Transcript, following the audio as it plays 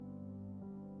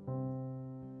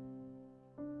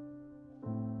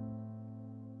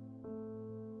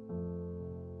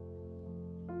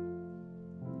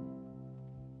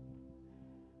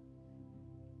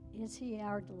Is He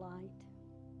our delight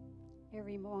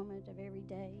every moment of every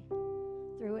day,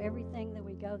 through everything that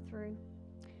we go through?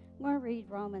 I'm going to read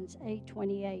Romans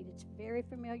 8:28. It's a very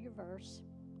familiar verse.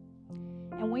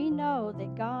 And we know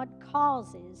that God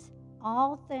causes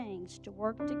all things to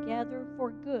work together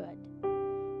for good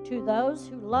to those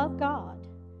who love God,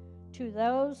 to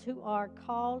those who are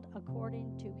called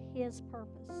according to His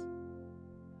purpose.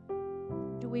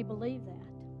 Do we believe that?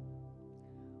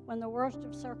 When the worst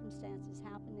of circumstances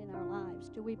happen in our lives,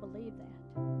 do we believe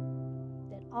that?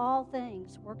 That all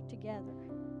things work together.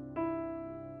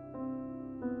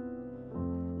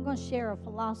 I'm going to share a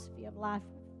philosophy of life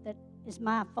that is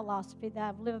my philosophy that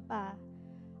I've lived by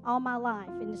all my life,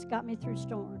 and it's got me through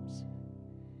storms.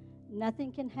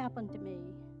 Nothing can happen to me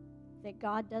that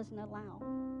God doesn't allow.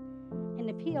 And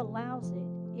if He allows it,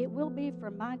 it will be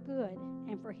for my good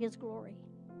and for His glory.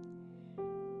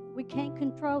 We can't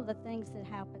control the things that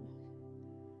happen.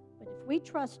 But if we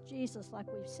trust Jesus like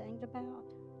we've sang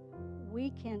about,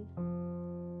 we can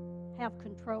have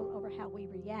control over how we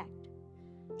react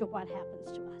to what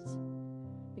happens to us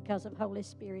because of Holy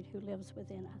Spirit who lives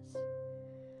within us.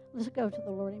 Let's go to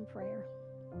the Lord in prayer.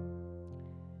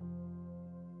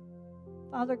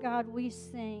 Father God, we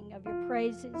sing of your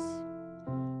praises.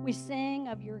 We sing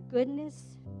of your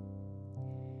goodness.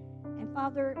 And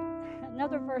Father,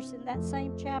 another verse in that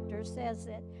same chapter says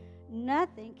that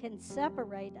nothing can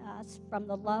separate us from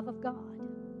the love of God.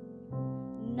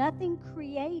 Nothing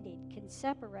created can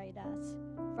separate us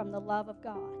from the love of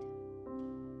God.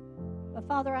 But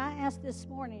Father, I ask this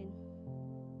morning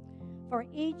for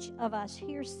each of us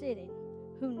here sitting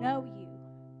who know you,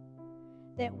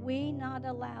 that we not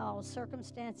allow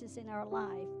circumstances in our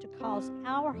life to cause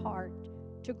our heart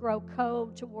to grow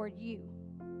cold toward you.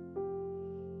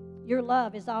 Your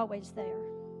love is always there.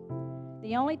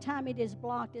 The only time it is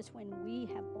blocked is when we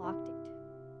have blocked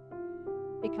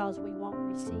it because we won't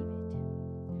receive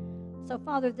it. So,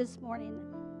 Father, this morning,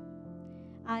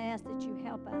 I ask that you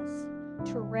help us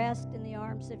to rest in the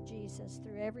arms of Jesus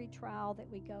through every trial that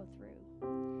we go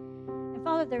through. And,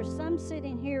 Father, there's some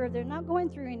sitting here, they're not going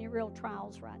through any real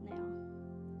trials right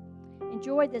now.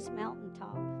 Enjoy this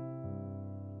mountaintop.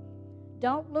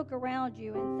 Don't look around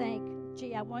you and think,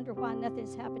 gee, I wonder why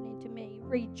nothing's happening to me.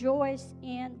 Rejoice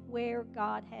in where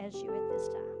God has you at this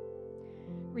time.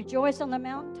 Rejoice on the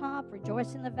mountaintop.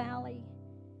 Rejoice in the valley.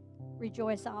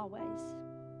 Rejoice always.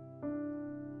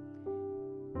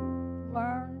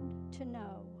 Learn to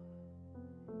know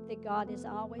that God is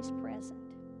always present.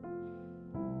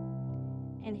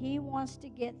 And He wants to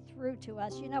get through to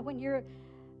us. You know, when you're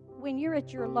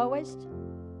at your lowest,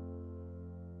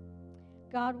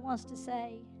 God wants to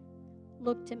say,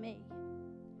 look to me.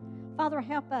 Father,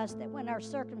 help us that when our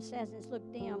circumstances look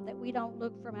dim, that we don't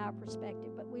look from our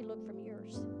perspective, but we look from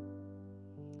yours.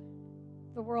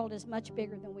 The world is much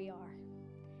bigger than we are.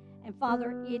 And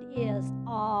Father, it is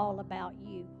all about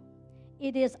you.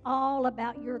 It is all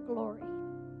about your glory.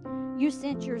 You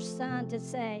sent your Son to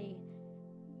say,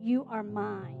 you are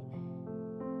mine.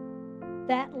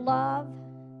 That love,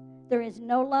 there is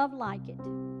no love like it.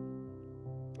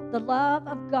 The love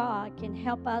of God can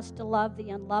help us to love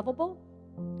the unlovable,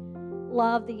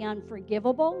 love the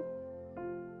unforgivable,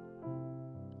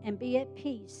 and be at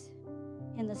peace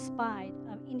in the spite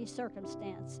of any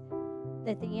circumstance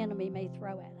that the enemy may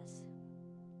throw at us.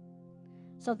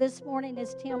 So this morning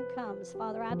as Tim comes,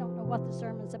 Father, I don't know what the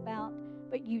sermon's about,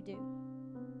 but you do.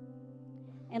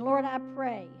 And Lord, I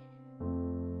pray,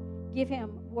 give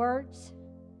him words,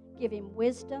 give him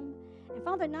wisdom. And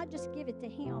Father, not just give it to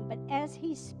him, but as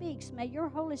he speaks, may your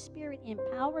Holy Spirit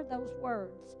empower those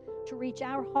words to reach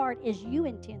our heart as you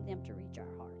intend them to reach our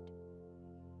heart.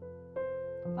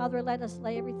 Father, let us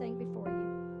lay everything before you.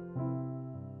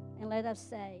 And let us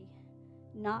say,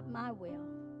 not my will,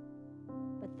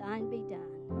 but thine be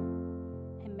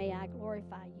done. And may I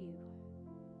glorify you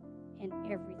in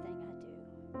everything I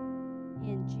do.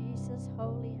 In Jesus'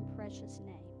 holy and precious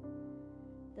name,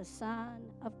 the Son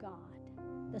of God,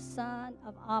 the Son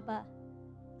of Abba,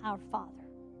 our Father.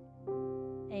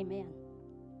 Amen.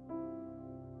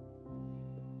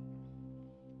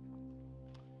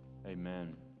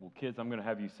 Amen. Well, kids, I'm going to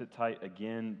have you sit tight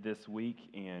again this week,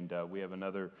 and we have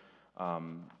another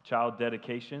child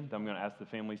dedication that I'm going to ask the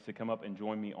families to come up and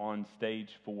join me on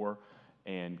stage for.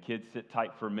 And kids, sit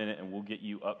tight for a minute, and we'll get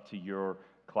you up to your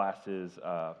classes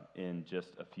in just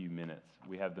a few minutes.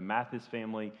 We have the Mathis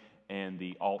family and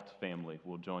the Alt family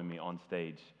will join me on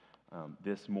stage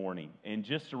this morning. And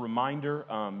just a reminder,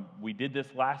 we did this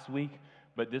last week,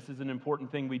 but this is an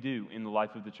important thing we do in the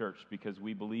life of the church because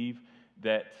we believe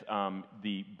that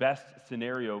the best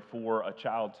scenario for a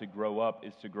child to grow up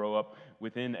is to grow up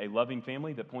within a loving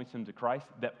family that points them to Christ,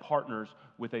 that partners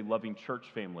with a loving church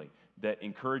family, that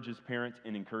encourages parents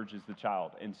and encourages the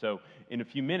child. And so in a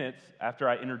few minutes, after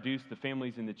I introduce the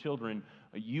families and the children,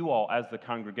 you all as the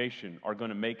congregation are going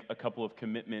to make a couple of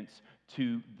commitments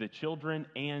to the children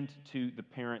and to the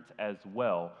parents as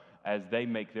well, as they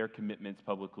make their commitments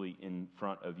publicly in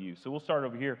front of you. So we'll start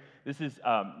over here. This is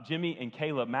Jimmy and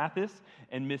Kayla Mathis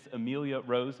and Miss Amelia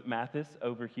Rose Mathis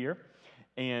over here.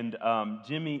 And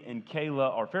Jimmy and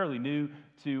Kayla are fairly new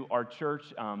to our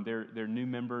church. They're new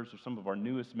members, or some of our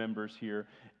newest members here,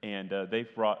 and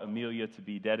they've brought Amelia to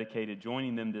be dedicated.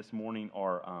 Joining them this morning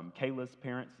are Kayla's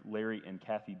parents, Larry and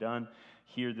Kathy Dunn,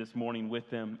 here this morning with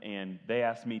them, and they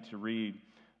asked me to read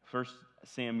 1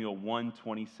 Samuel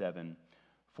 1:27.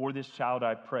 For this child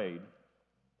I prayed,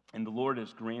 and the Lord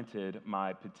has granted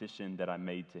my petition that I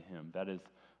made to him. That is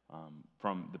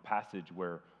from the passage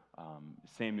where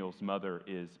Samuel's mother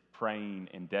is praying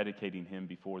and dedicating him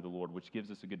before the Lord, which gives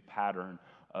us a good pattern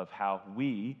of how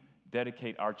we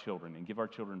dedicate our children and give our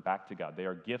children back to God. They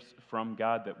are gifts from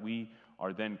God that we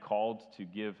are then called to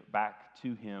give back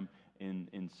to him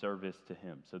in service to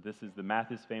him. So this is the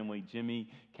Mathis family, Jimmy,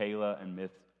 Kayla, and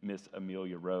Miss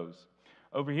Amelia Rose.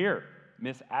 Over here,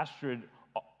 Miss Astrid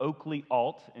Oakley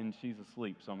Alt, and she's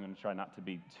asleep, so I'm going to try not to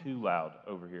be too loud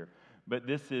over here. But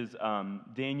this is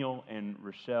Daniel and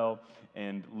Rochelle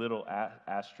and little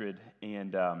Astrid.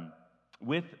 And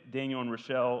with Daniel and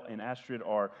Rochelle and Astrid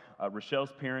are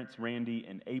Rochelle's parents, Randy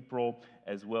and April,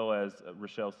 as well as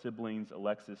Rochelle's siblings,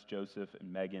 Alexis, Joseph,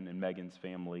 and Megan's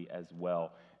family as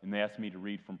well. And they asked me to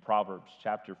read from Proverbs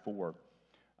chapter 4,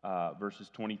 verses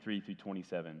 23 through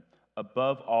 27.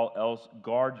 Above all else,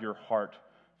 guard your heart,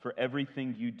 for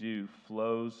everything you do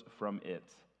flows from it.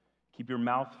 Keep your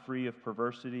mouth free of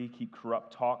perversity. Keep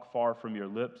corrupt talk far from your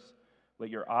lips. Let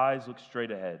your eyes look straight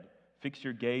ahead. Fix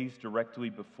your gaze directly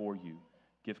before you.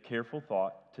 Give careful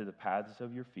thought to the paths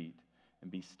of your feet, and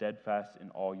be steadfast in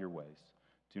all your ways.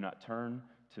 Do not turn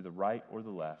to the right or the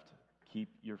left. Keep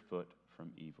your foot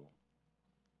from evil.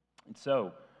 And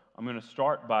so, I'm going to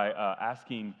start by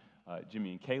asking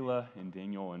Jimmy and Kayla and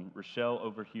Daniel and Rochelle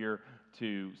over here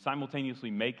to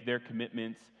simultaneously make their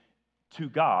commitments to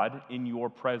God in your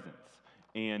presence.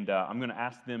 And I'm going to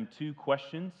ask them two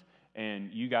questions,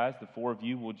 and you guys, the four of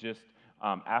you, will just,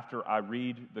 after I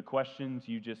read the questions,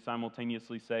 you just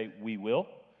simultaneously say, "We will,"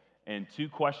 and two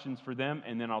questions for them,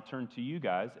 and then I'll turn to you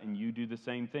guys, and you do the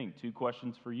same thing. Two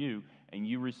questions for you, and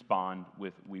you respond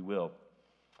with, "We will."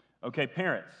 Okay,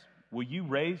 parents, will you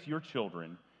raise your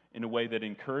children in a way that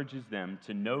encourages them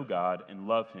to know God and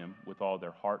love Him with all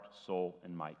their heart, soul,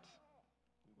 and might?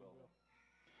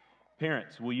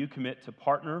 Parents, will you commit to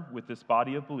partner with this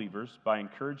body of believers by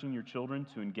encouraging your children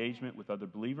to engagement with other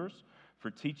believers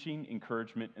for teaching,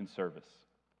 encouragement, and service?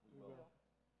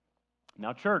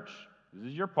 Now, church, this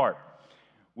is your part.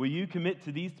 Will you commit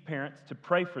to these parents to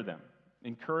pray for them,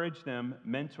 encourage them,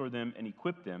 mentor them, and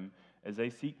equip them as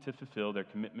they seek to fulfill their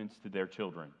commitments to their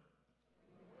children?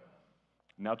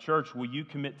 Now, church, will you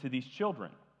commit to these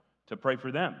children to pray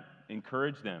for them,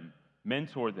 encourage them,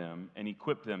 mentor them, and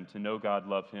equip them to know God,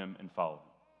 love Him, and follow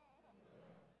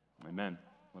Him? Amen.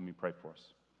 Let me pray for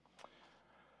us.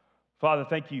 Father,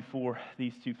 thank you for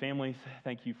these two families.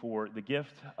 Thank you for the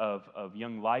gift of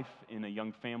young life in a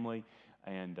young family.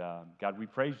 And God, we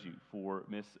praise you for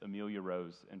Miss Amelia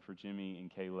Rose and for Jimmy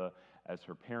and Kayla as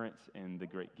her parents and the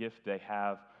great gift they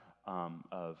have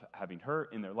of having her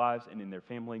in their lives and in their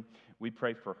family. We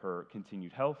pray for her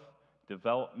continued health,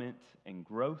 development, and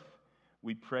growth.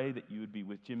 We pray that you would be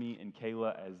with Jimmy and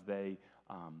Kayla as they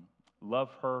love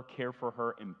her, care for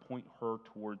her, and point her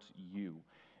towards you.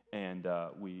 And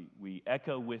we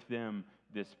echo with them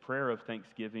this prayer of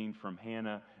thanksgiving from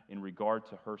Hannah in regard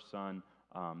to her son,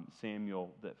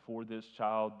 Samuel, that for this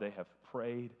child they have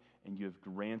prayed and you have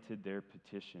granted their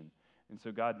petition. And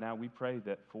so, God, now we pray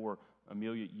that for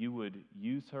Amelia, you would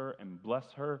use her and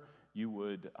bless her. You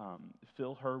would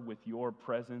fill her with your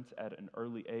presence at an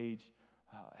early age.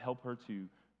 Help her to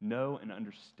know and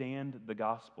understand the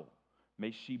gospel.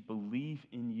 May she believe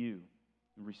in you,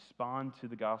 respond to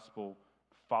the gospel,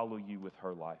 follow you with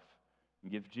her life.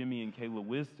 And give Jimmy and Kayla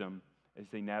wisdom as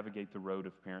they navigate the road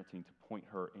of parenting to point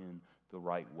her in the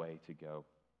right way to go.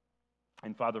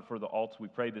 And Father, for the alts, we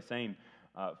pray the same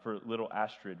for little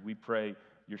Astrid. We pray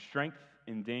your strength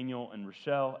in Daniel and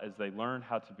Rochelle as they learn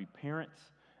how to be parents,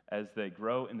 as they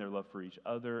grow in their love for each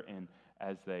other, and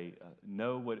as they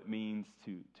know what it means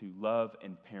to love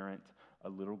and parent a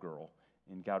little girl.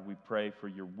 And God, we pray for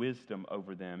your wisdom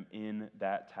over them in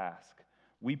that task.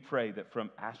 We pray that from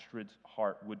Astrid's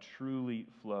heart would truly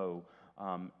flow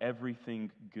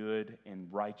everything good and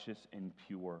righteous and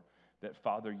pure. That,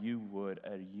 Father, you would,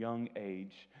 at a young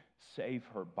age, save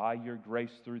her by your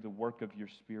grace through the work of your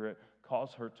Spirit,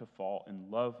 cause her to fall in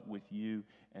love with you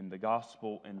and the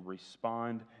gospel and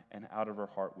respond, and out of her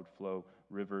heart would flow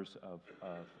rivers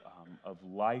of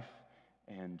life,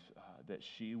 and that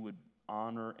she would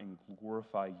honor and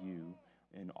glorify you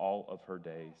in all of her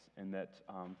days. And that,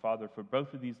 Father, for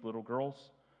both of these little girls,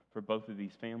 for both of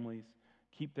these families,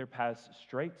 keep their paths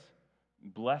straight.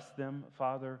 Bless them,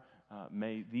 Father.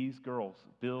 May these girls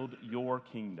build your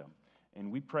kingdom. And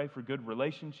we pray for good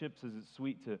relationships, as it's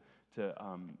sweet to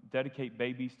dedicate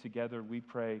babies together. We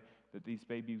pray that these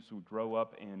babies would grow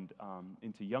up and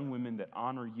into young women that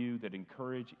honor you, that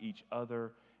encourage each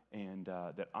other, and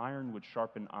that iron would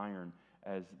sharpen iron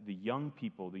as the young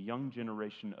people, the young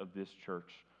generation of this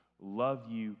church, love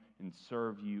you and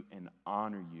serve you and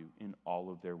honor you in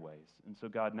all of their ways. And so,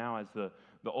 God, now as the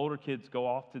older kids go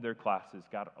off to their classes,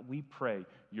 God, we pray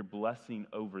your blessing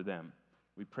over them.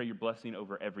 We pray your blessing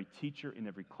over every teacher in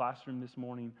every classroom this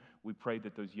morning. We pray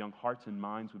that those young hearts and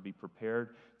minds would be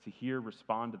prepared to hear,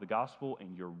 respond to the gospel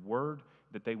and your word,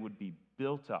 that they would be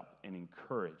built up and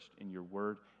encouraged in your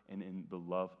word and in the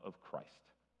love of Christ.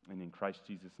 And in Christ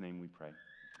Jesus' name we pray.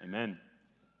 Amen.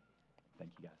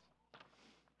 Thank you, guys.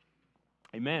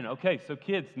 Amen. Okay, so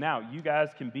kids, now you guys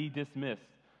can be dismissed.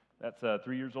 That's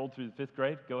 3 years old through the 5th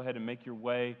grade. Go ahead and make your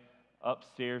way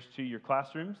upstairs to your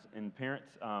classrooms. And parents,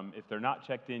 if they're not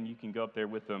checked in, you can go up there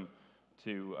with them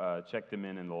to check them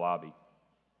in the lobby.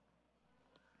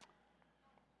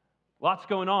 Lots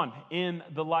going on in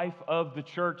the life of the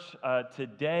church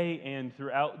today and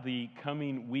throughout the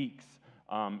coming weeks.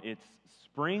 It's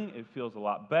spring. It feels a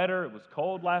lot better. It was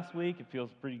cold last week. It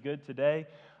feels pretty good today.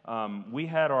 We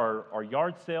had our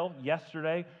yard sale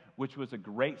yesterday, which was a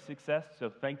great success. So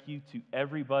thank you to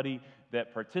everybody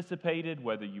that participated,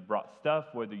 whether you brought stuff,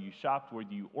 whether you shopped,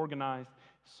 whether you organized,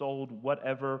 sold,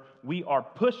 whatever. We are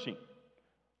pushing.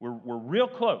 We're real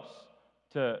close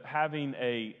to having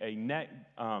a net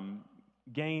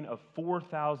gain of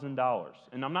 $4,000.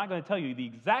 And I'm not going to tell you the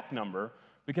exact number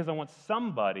because I want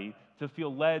somebody to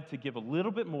feel led to give a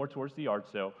little bit more towards the yard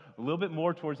sale, a little bit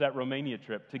more towards that Romania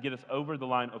trip to get us over the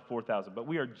line of $4,000. But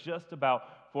we are just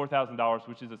about $4,000,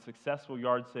 which is a successful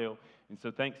yard sale. And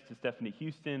so thanks to Stephanie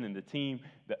Houston and the team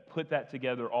that put that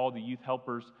together, all the youth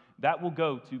helpers, that will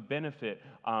go to benefit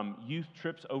youth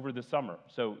trips over the summer.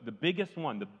 So the biggest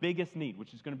one, the biggest need,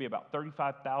 which is going to be about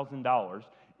 $35,000,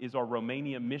 is our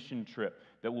Romania mission trip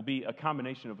that will be a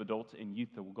combination of adults and youth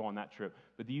that will go on that trip.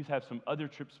 But the youth have some other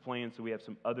trips planned, so we have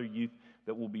some other youth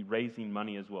that will be raising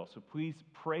money as well. So please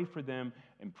pray for them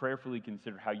and prayerfully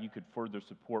consider how you could further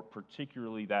support,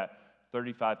 particularly that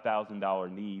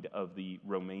 $35,000 need of the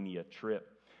Romania trip.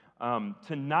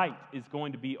 Tonight is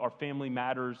going to be our Family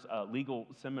Matters legal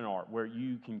seminar where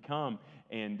you can come,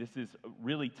 and this is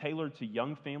really tailored to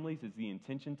young families is the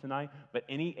intention tonight, but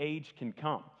any age can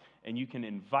come. And you can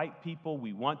invite people.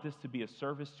 We want this to be a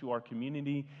service to our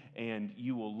community, and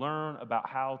you will learn about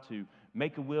how to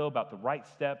make a will, about the right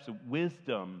steps,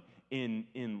 wisdom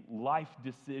in life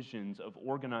decisions of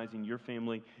organizing your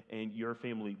family and your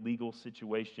family legal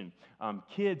situation.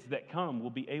 Kids that come will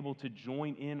be able to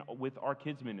join in with our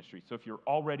kids ministry. So if you're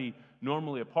already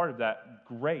normally a part of that,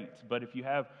 great. But if you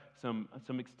have some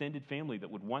extended family that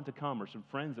would want to come or some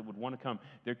friends that would want to come,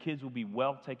 their kids will be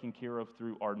well taken care of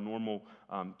through our normal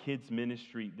kids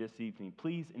ministry this evening.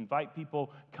 Please invite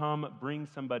people, come, bring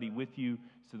somebody with you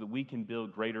so that we can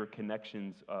build greater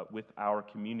connections with our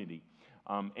community.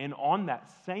 And on that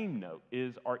same note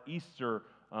is our Easter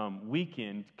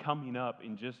weekend coming up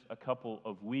in just a couple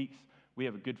of weeks. We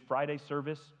have a Good Friday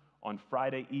service on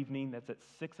Friday evening. That's at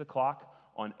 6 o'clock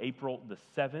on April the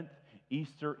 7th.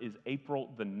 Easter is April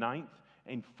the 9th.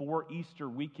 And for Easter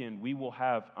weekend, we will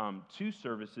have 2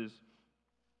 services.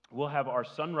 We'll have our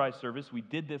sunrise service. We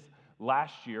did this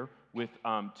last year with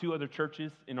 2 other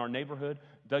churches in our neighborhood,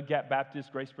 Doug Gap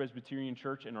Baptist, Grace Presbyterian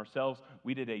Church, and ourselves.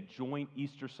 We did a joint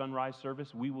Easter sunrise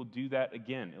service. We will do that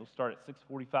again. It'll start at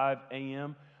 6:45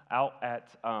 a.m. out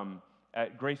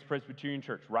at Grace Presbyterian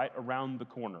Church, right around the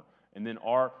corner. And then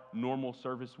our normal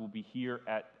service will be here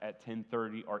at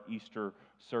 10:30, our Easter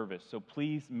service. So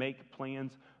please make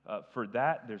plans for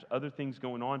that. There's other things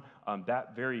going on.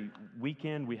 That very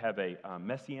weekend, we have a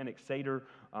Messianic Seder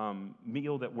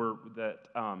meal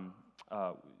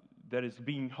that is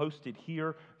being hosted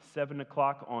here, 7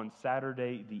 o'clock on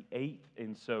Saturday the 8th.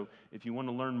 And so if you want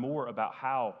to learn more about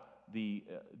how the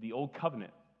Old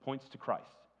Covenant points to Christ,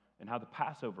 and how the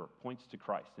Passover points to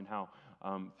Christ, and how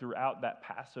throughout that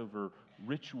Passover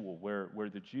ritual where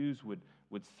the Jews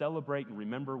would celebrate and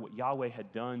remember what Yahweh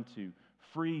had done to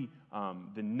free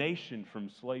the nation from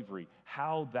slavery,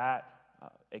 how that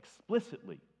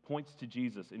explicitly points to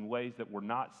Jesus in ways that were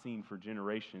not seen for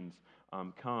generations.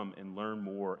 Come and learn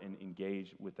more and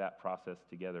engage with that process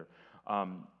together.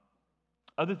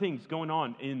 Other things going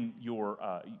on in your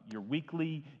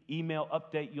weekly email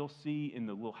update you'll see, in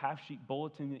the little half-sheet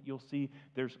bulletin that you'll see,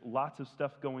 there's lots of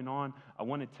stuff going on. I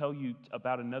want to tell you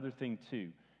about another thing too.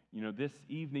 You know, this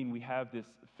evening we have this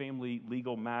Family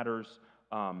Legal Matters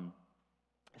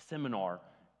seminar,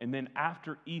 and then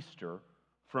after Easter,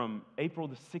 from April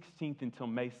the 16th until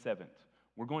May 7th,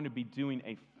 we're going to be doing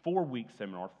a 4-week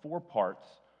seminar, 4 parts,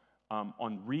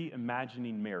 on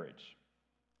reimagining marriage.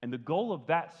 And the goal of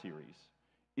that series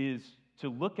is to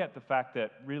look at the fact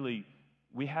that really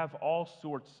we have all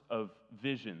sorts of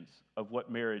visions of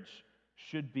what marriage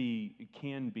should be,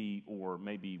 can be, or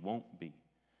maybe won't be.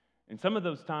 And some of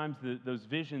those times, those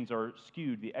visions are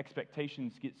skewed, the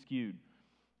expectations get skewed.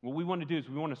 What we want to do is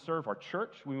we want to serve our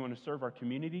church, we want to serve our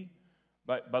community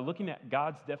by looking at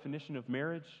God's definition of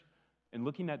marriage and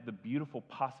looking at the beautiful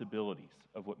possibilities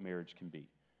of what marriage can be.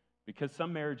 Because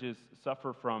some marriages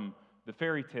suffer from the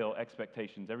fairy tale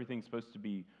expectations. Everything's supposed to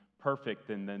be perfect,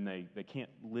 and then they can't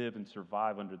live and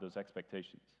survive under those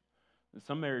expectations. And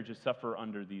some marriages suffer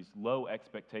under these low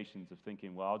expectations of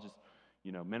thinking, well, I'll just,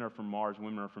 men are from Mars,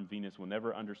 women are from Venus, we'll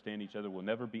never understand each other, we'll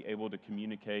never be able to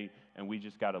communicate, and we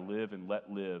just got to live and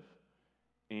let live.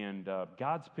 And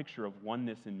God's picture of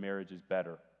oneness in marriage is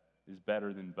better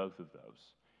than both of those.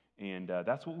 And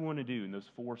that's what we want to do in those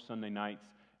 4 Sunday nights,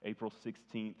 April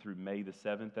 16th through May the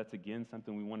 7th. That's, again,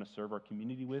 something we want to serve our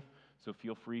community with. So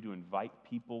feel free to invite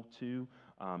people to,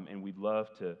 and we'd love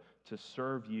to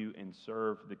serve you and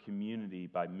serve the community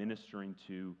by ministering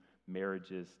to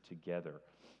marriages together.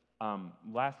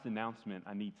 Last announcement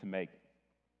I need to make.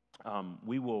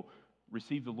 We will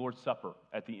receive the Lord's Supper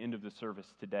at the end of the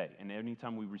service today. And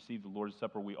anytime we receive the Lord's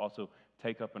Supper, we also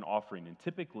take up an offering. And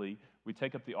typically, we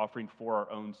take up the offering for our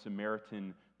own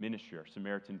Samaritan ministry, our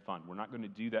Samaritan Fund. We're not going to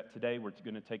do that today. We're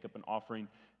going to take up an offering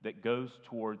that goes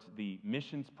towards the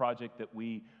missions project that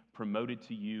we promoted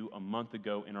to you a month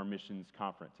ago in our missions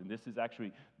conference. And this is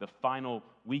actually the final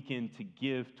weekend to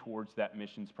give towards that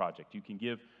missions project. You can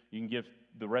give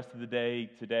the rest of the day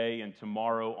today and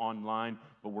tomorrow online,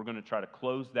 but we're going to try to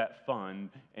close that fund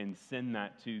and send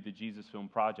that to the Jesus Film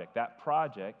Project. That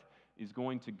project is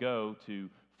going to go to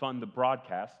fund the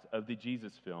broadcast of the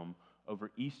Jesus Film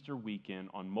over Easter weekend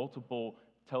on multiple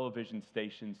television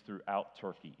stations throughout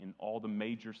Turkey, in all the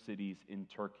major cities in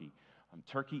Turkey.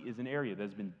 Turkey is an area that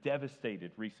has been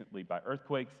devastated recently by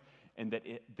earthquakes, and that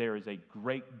there is a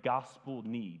great gospel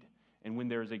need. And when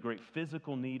there is a great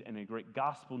physical need and a great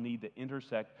gospel need that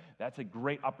intersect, that's a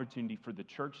great opportunity for the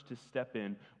church to step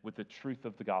in with the truth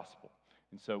of the gospel.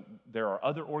 And so there are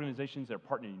other organizations that are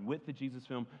partnering with the Jesus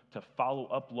Film to follow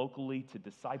up locally, to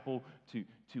disciple,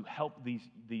 to help these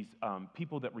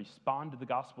people that respond to the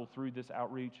gospel through this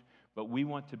outreach. But we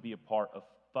want to be a part of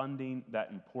funding that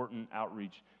important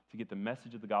outreach to get the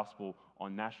message of the gospel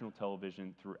on national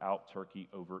television throughout Turkey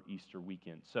over Easter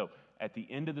weekend. So at the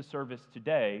end of the service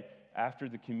today, after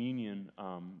the communion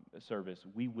service,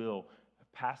 we will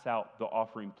pass out the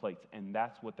offering plates, and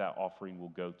that's what that offering will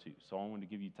go to. So I want to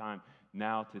give you time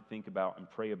now to think about and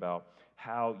pray about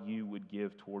how you would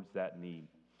give towards that need.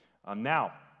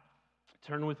 Now,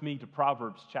 turn with me to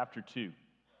Proverbs chapter 2,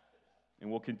 and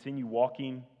we'll continue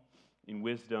walking in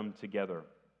wisdom together.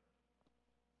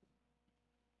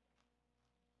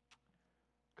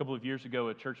 A couple of years ago,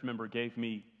 a church member gave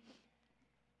me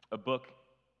a book.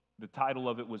 The title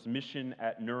of it was Mission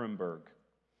at Nuremberg.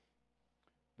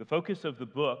 The focus of the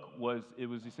book was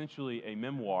essentially a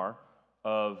memoir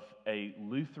of a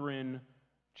Lutheran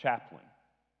chaplain,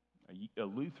 a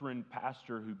Lutheran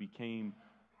pastor who became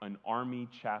an army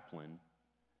chaplain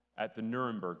at the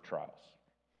Nuremberg trials,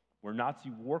 where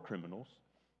Nazi war criminals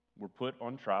were put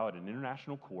on trial at an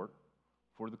international court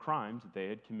for the crimes that they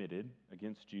had committed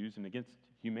against Jews and against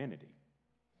humanity.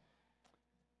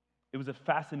 It was a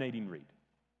fascinating read.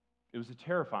 It was a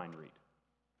terrifying read.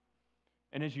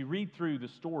 And as you read through the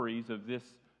stories of this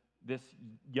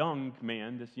young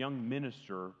man, this young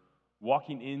minister,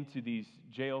 walking into these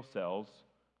jail cells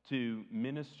to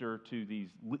minister to these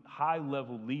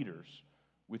high-level leaders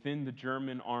within the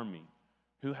German army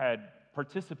who had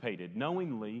participated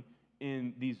knowingly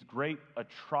in these great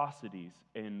atrocities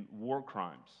and war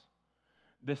crimes,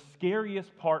 the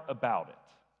scariest part about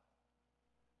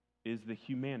it is the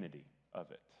humanity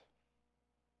of it.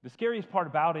 The scariest part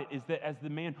about it is that as the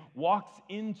man walks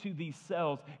into these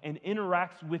cells and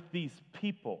interacts with these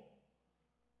people,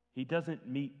 he doesn't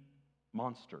meet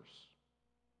monsters.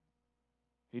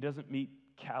 He doesn't meet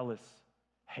callous,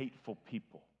 hateful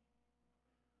people.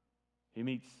 He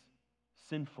meets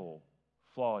sinful,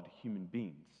 flawed human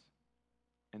beings.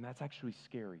 And that's actually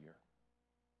scarier.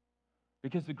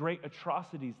 Because the great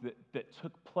atrocities that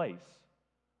took place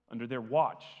under their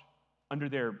watch, under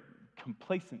their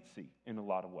complacency in a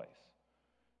lot of ways.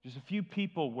 Just a few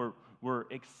people were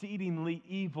exceedingly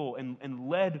evil and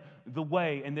led the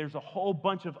way, and there's a whole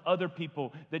bunch of other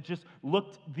people that just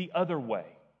looked the other way.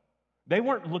 They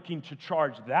weren't looking to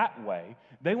charge that way.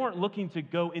 They weren't looking to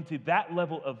go into that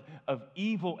level of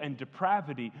evil and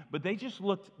depravity, but they just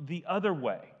looked the other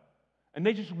way. And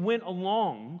they just went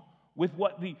along with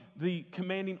what the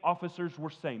commanding officers were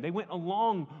saying. They went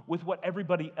along with what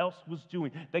everybody else was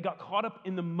doing. They got caught up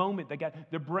in the moment. They got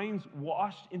their brains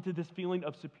washed into this feeling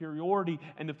of superiority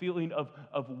and the feeling of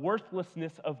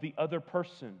worthlessness of the other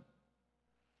person.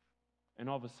 And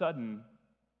all of a sudden,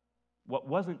 what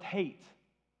wasn't hate,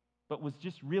 but was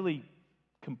just really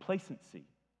complacency,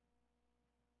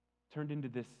 turned into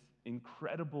this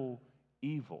incredible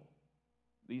evil,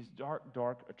 these dark,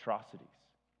 dark atrocities.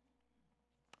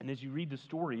 And as you read the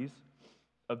stories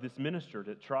of this minister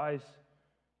that tries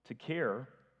to care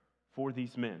for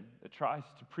these men, that tries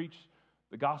to preach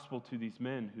the gospel to these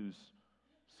men whose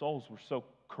souls were so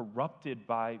corrupted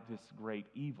by this great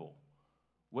evil,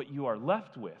 what you are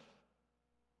left with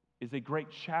is a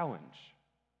great challenge,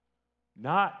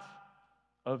 not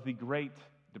of the great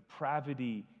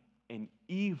depravity and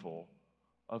evil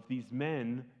of these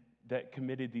men that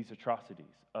committed these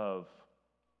atrocities, of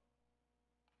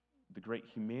the great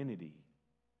humanity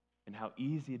and how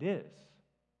easy it is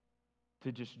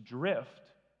to just drift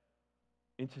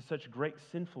into such great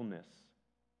sinfulness,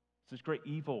 such great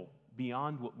evil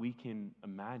beyond what we can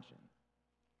imagine.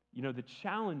 You know, the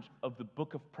challenge of the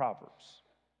book of Proverbs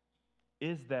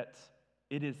is that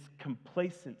it is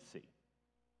complacency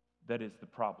that is the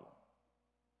problem.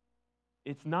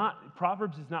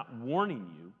 Proverbs is not warning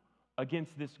you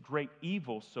against this great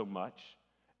evil so much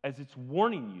as it's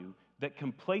warning you that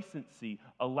complacency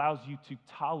allows you to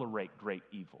tolerate great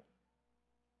evil.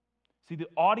 See, the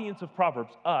audience of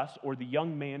Proverbs, us, or the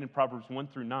young man in Proverbs 1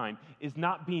 through 9, is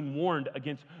not being warned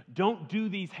against, don't do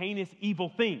these heinous evil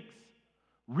things.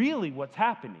 Really, what's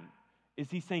happening is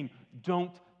he's saying,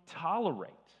 don't tolerate.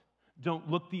 Don't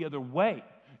look the other way.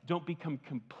 Don't become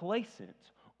complacent,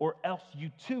 or else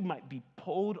you too might be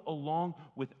pulled along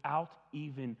without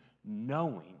even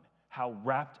knowing how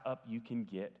wrapped up you can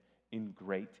get in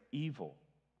great evil.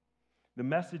 The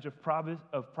message of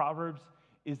Proverbs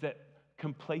is that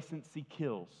complacency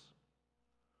kills,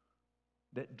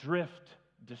 that drift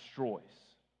destroys,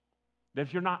 that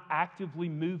if you're not actively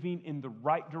moving in the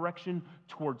right direction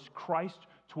towards Christ,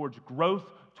 towards growth,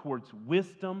 towards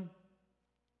wisdom,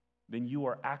 then you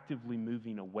are actively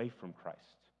moving away from Christ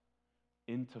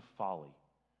into folly,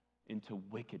 into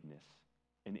wickedness,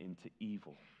 and into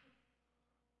evil.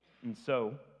 And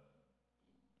so,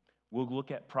 we'll look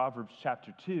at Proverbs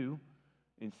chapter 2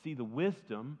 and see the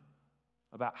wisdom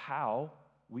about how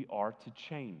we are to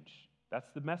change. That's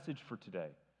the message for today,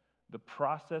 the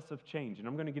process of change. And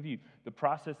I'm going to give you the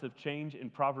process of change in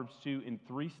Proverbs 2 in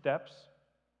 3 steps.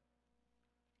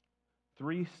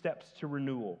 3 steps to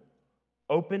renewal: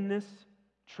 openness,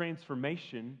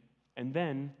 transformation, and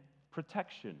then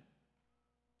protection.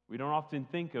 We don't often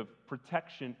think of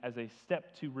protection as a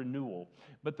step to renewal.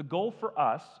 But the goal for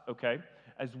us, okay,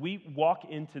 as we walk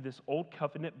into this Old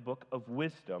Covenant book of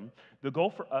wisdom, the goal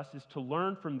for us is to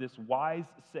learn from this wise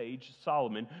sage,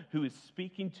 Solomon, who is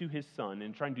speaking to his son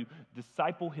and trying to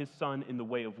disciple his son in the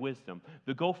way of wisdom.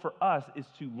 The goal for us is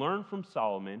to learn from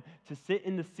Solomon, to sit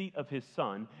in the seat of his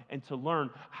son, and to learn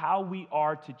how we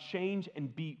are to change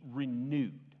and be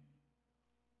renewed.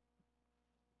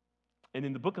 And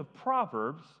in the book of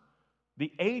Proverbs,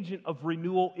 the agent of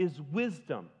renewal is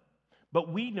wisdom.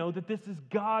 But we know that this is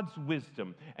God's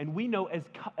wisdom. And we know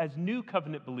as new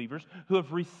covenant believers who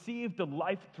have received the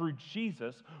life through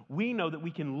Jesus, we know that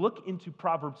we can look into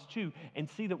Proverbs 2 and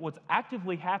see that what's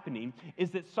actively happening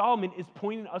is that Solomon is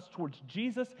pointing us towards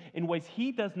Jesus in ways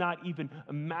he does not even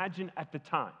imagine at the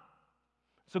time.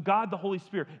 So God, the Holy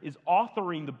Spirit, is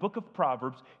authoring the book of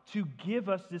Proverbs to give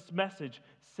us this message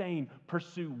saying,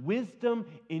 pursue wisdom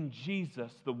in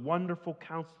Jesus, the wonderful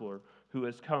counselor who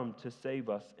has come to save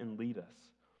us and lead us.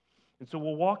 And so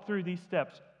we'll walk through these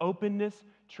steps: openness,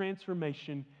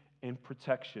 transformation, and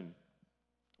protection.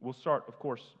 We'll start, of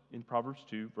course, in Proverbs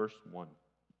 2, verse 1.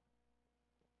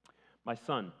 My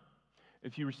son,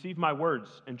 If you receive my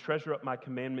words and treasure up my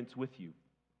commandments with you,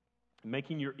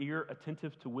 making your ear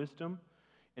attentive to wisdom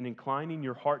and inclining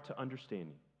your heart to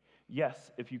understanding.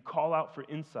 Yes, if you call out for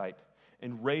insight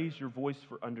and raise your voice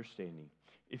for understanding,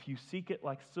 if you seek it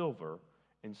like silver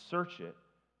and search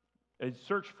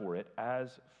for it as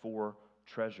for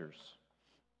treasures.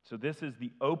 So this is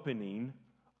the opening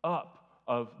up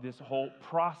of this whole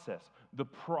process, the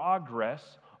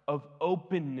progress of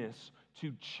openness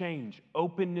to change,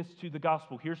 openness to the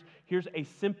gospel. Here's a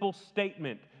simple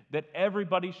statement that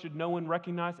everybody should know and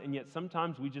recognize, and yet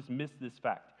sometimes we just miss this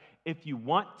fact. If you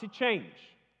want to change,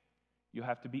 you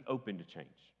have to be open to change.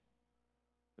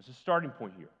 There's a starting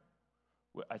point here.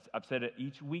 I've said it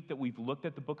each week that we've looked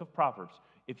at the book of Proverbs.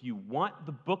 If you want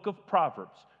the book of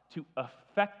Proverbs to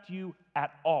affect you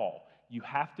at all, you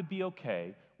have to be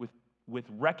okay with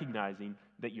recognizing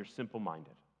that you're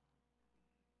simple-minded.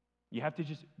 You have to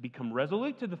just become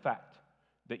resolute to the fact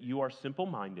that you are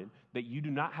simple-minded, that you do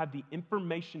not have the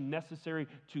information necessary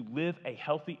to live a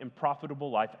healthy and profitable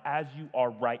life as you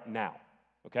are right now.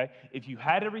 Okay? If you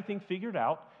had everything figured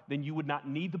out, then you would not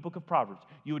need the book of Proverbs.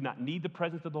 You would not need the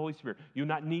presence of the Holy Spirit. You would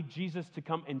not need Jesus to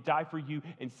come and die for you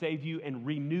and save you and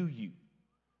renew you.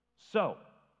 So,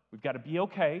 we've got to be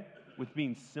okay with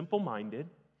being simple-minded,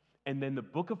 and then the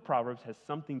book of Proverbs has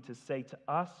something to say to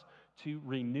us to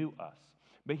renew us.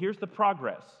 But here's the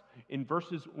progress in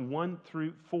verses 1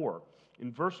 through 4.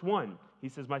 In verse 1, he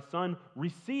says, my son,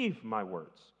 receive my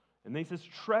words. And then he says,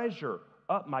 treasure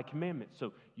up my commandments.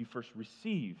 So you first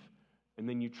receive, and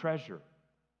then you treasure.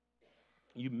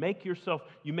 You make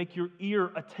your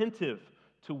ear attentive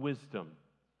to wisdom.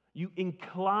 You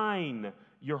incline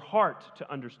your heart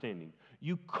to understanding.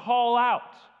 You call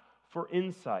out for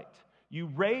insight. You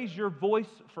raise your voice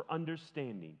for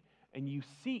understanding. And you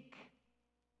seek,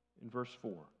 in verse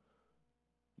 4,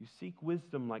 you seek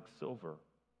wisdom like silver.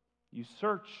 You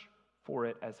search for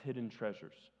it as hidden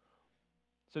treasures.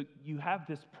 So you have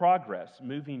this progress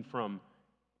moving from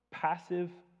passive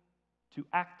to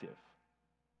active.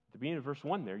 At the beginning of verse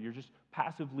 1 there, you're just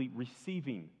passively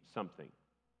receiving something.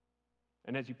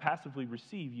 And as you passively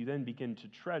receive, you then begin to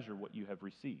treasure what you have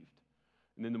received.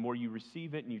 And then the more you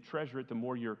receive it and you treasure it, the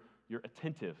more you're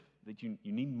attentive, that you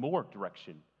need more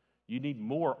direction. You need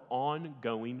more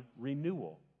ongoing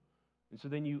renewal. And so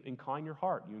then you incline your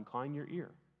heart, you incline your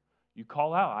ear. You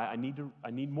call out, I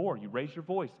need more. You raise your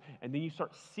voice. And then you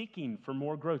start seeking for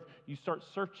more growth. You start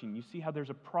searching. You see how there's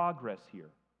a progress here.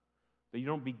 That you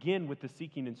don't begin with the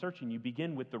seeking and searching. You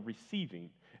begin with the receiving.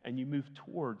 And you move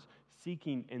towards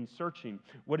seeking and searching.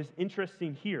 What is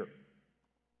interesting here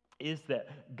is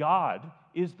that God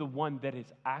is the one that is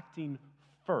acting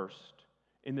first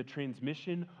in the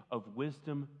transmission of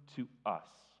wisdom to us.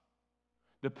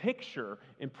 The picture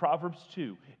in Proverbs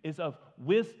 2 is of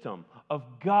wisdom, of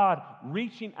God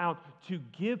reaching out to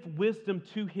give wisdom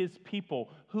to his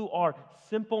people who are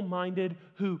simple-minded,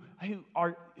 who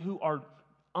are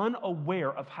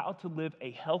unaware of how to live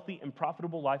a healthy and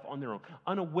profitable life on their own,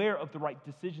 unaware of the right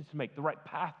decisions to make, the right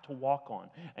path to walk on.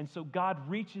 And so God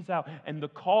reaches out, and the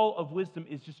call of wisdom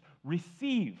is just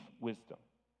receive wisdom.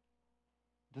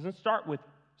 It doesn't start with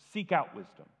seek out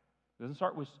wisdom. It doesn't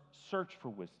start with search for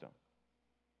wisdom.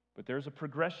 But there's a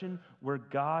progression where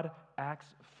God acts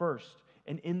first.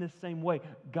 And in the same way,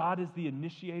 God is the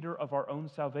initiator of our own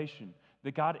salvation.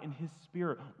 That God in his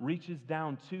Spirit reaches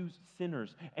down to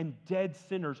sinners, and dead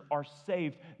sinners are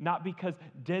saved, not because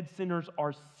dead sinners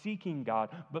are seeking God,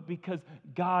 but because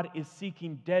God is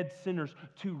seeking dead sinners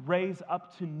to raise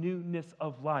up to newness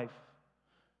of life.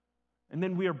 And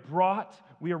then we are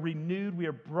renewed, we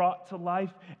are brought to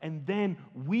life, and then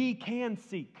we can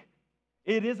seek.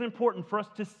 It is important for us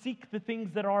to seek the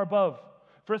things that are above,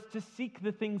 for us to seek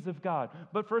the things of God.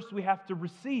 But first we have to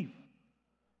receive.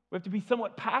 We have to be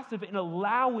somewhat passive in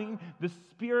allowing the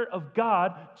Spirit of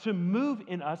God to move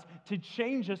in us, to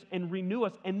change us and renew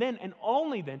us. And then, and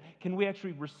only then, can we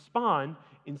actually respond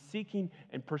in seeking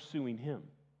and pursuing him.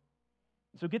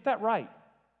 So get that right.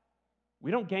 We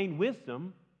don't gain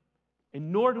wisdom,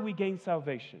 and nor do we gain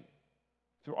salvation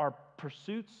through our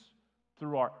pursuits,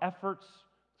 through our efforts,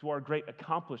 through our great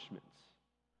accomplishments.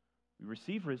 We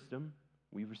receive wisdom,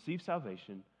 we receive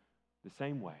salvation the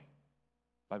same way,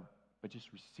 by just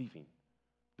receiving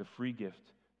the free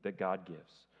gift that God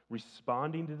gives.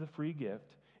 Responding to the free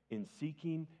gift in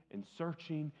seeking and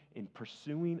searching, in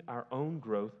pursuing our own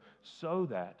growth so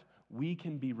that we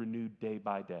can be renewed day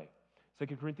by day.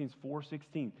 2 Corinthians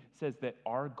 4:16 says that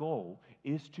our goal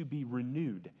is to be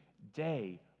renewed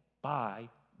day by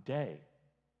day.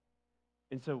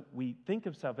 And so we think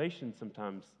of salvation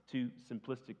sometimes too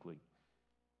simplistically.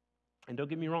 And don't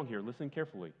get me wrong here, listen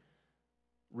carefully.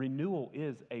 Renewal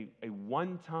is a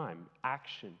one-time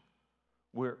action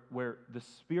where the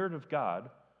Spirit of God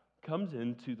comes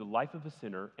into the life of a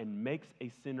sinner and makes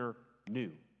a sinner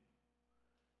new.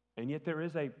 And yet there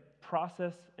is a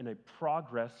process and a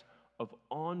progress of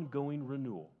ongoing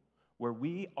renewal where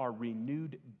we are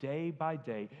renewed day by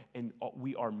day and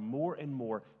we are more and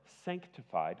more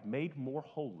sanctified, made more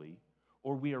holy,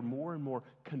 or we are more and more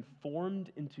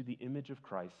conformed into the image of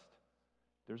Christ.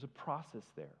 There's a process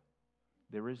there.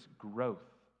 There is growth.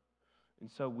 And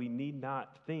so we need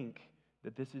not think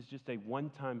that this is just a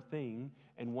one-time thing,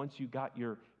 and once you got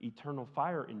your eternal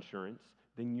fire insurance,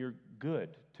 then you're good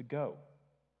to go.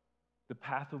 The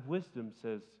path of wisdom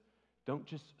says, don't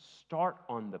just start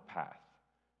on the path.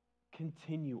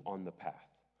 Continue on the path.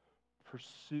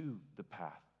 Pursue the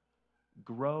path.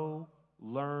 Grow,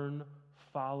 learn,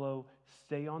 follow,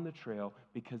 stay on the trail,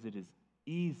 because it is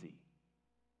easy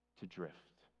to drift.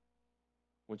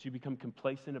 Once you become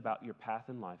complacent about your path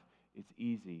in life, it's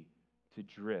easy to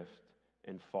drift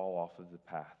and fall off of the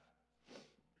path.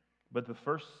 But the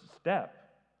first step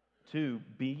to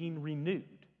being renewed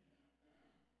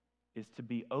is to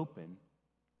be open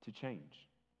to change.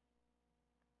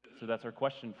 So that's our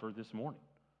question for this morning.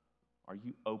 Are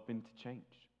you open to change?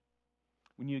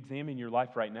 When you examine your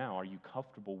life right now, are you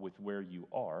comfortable with where you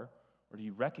are, or do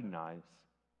you recognize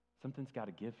something's got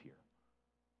to give here?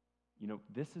 You know,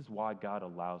 this is why God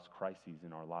allows crises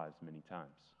in our lives many times,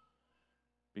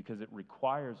 because it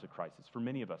requires a crisis. For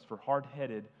many of us, for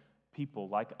hard-headed people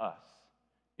like us,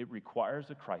 it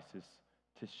requires a crisis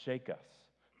to shake us,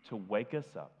 to wake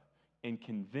us up, and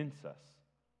convince us,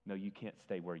 no, you can't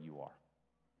stay where you are.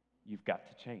 You've got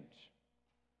to change.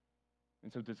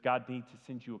 And so does God need to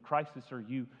send you a crisis? Are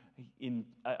you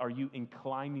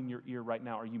inclining your ear right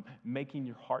now? Are you making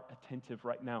your heart attentive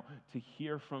right now to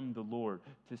hear from the Lord,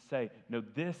 to say, no,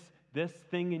 this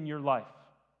thing in your life,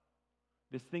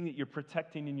 this thing that you're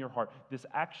protecting in your heart, this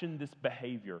action, this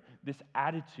behavior, this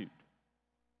attitude,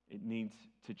 it needs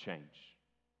to change.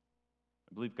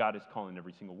 I believe God is calling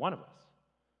every single one of us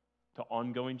to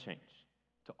ongoing change,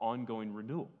 to ongoing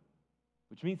renewal,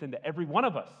 which means then that every one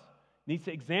of us needs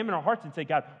to examine our hearts and say,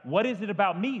 God, what is it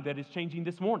about me that is changing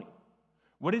this morning?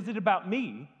 What is it about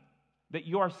me that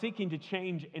you are seeking to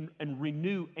change and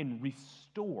renew and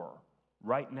restore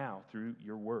right now through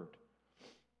your word?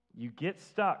 You get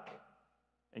stuck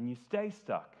and you stay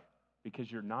stuck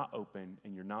because you're not open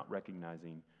and you're not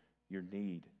recognizing your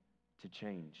need to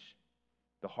change.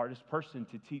 The hardest person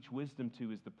to teach wisdom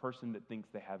to is the person that thinks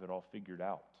they have it all figured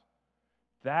out.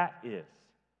 That is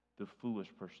the foolish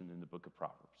person in the book of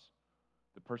Proverbs.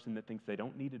 The person that thinks they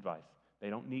don't need advice, they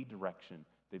don't need direction,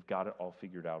 they've got it all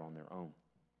figured out on their own.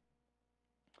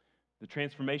 The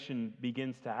transformation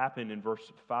begins to happen in verse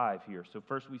 5 here. So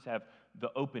first we have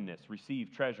the openness,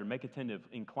 receive, treasure, make attentive,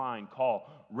 incline,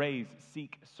 call, raise,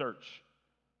 seek, search.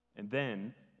 And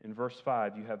then in verse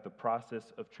 5 you have the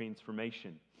process of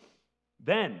transformation.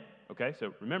 Then, okay,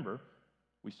 so remember,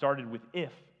 we started with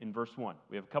if in verse 1.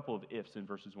 We have a couple of ifs in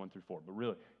verses 1 through 4, but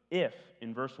really, if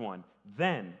in verse 1,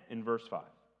 then in verse 5.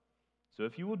 So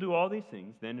if you will do all these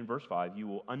things, then in verse 5, you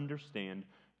will understand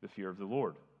the fear of the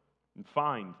Lord and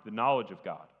find the knowledge of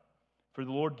God. For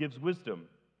the Lord gives wisdom.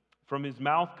 From his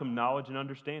mouth come knowledge and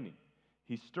understanding.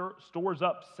 He stores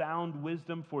up sound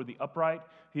wisdom for the upright.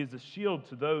 He is a shield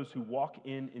to those who walk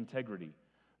in integrity,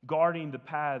 guarding the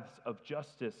paths of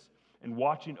justice and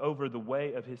watching over the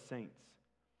way of his saints.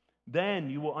 Then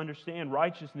you will understand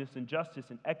righteousness and justice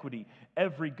and equity,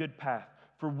 every good path.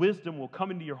 For wisdom will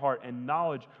come into your heart, and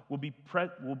knowledge will be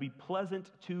pleasant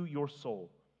to your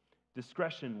soul.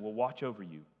 Discretion will watch over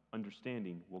you.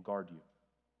 Understanding will guard you.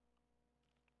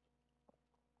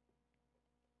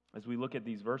 As we look at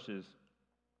these verses,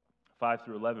 5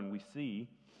 through 11, we see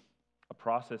a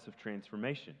process of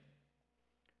transformation.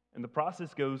 And the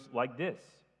process goes like this.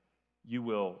 You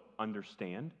will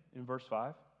understand in verse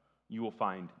 5. You will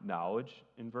find knowledge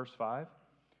in verse 5.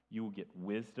 You will get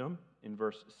wisdom in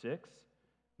verse 6.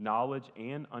 Knowledge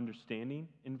and understanding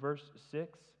in verse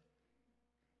 6.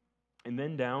 And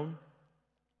then down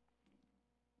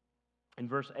in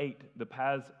verse 8, the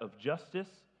paths of justice.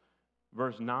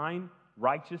 Verse 9,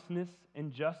 righteousness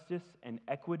and justice and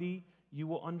equity you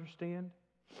will understand.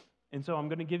 And so I'm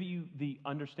going to give you the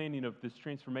understanding of this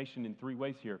transformation in 3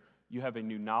 ways here. You have a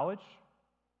new knowledge,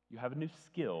 you have a new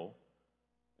skill,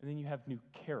 and then you have new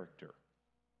character.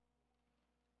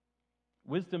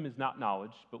 Wisdom is not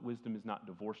knowledge, but wisdom is not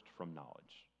divorced from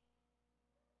knowledge.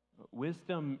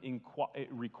 Wisdom it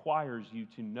requires you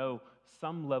to know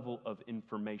some level of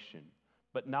information,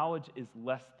 but knowledge is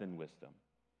less than wisdom.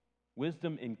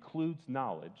 Wisdom includes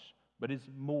knowledge, but is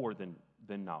more than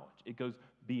than knowledge. It goes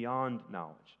beyond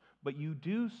knowledge. But you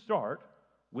do start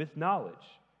with knowledge.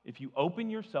 If you open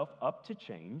yourself up to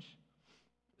change,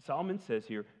 Solomon says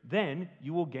here, then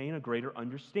you will gain a greater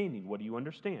understanding. What do you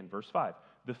understand? Verse 5,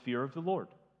 the fear of the Lord.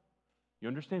 You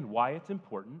understand why it's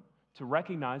important to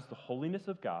recognize the holiness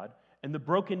of God and the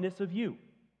brokenness of you.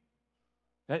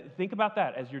 Think about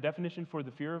that as your definition for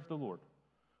the fear of the Lord.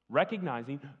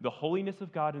 Recognizing the holiness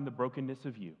of God and the brokenness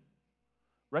of you.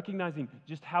 Recognizing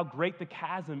just how great the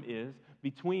chasm is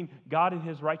between God and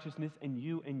His righteousness and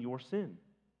you and your sin.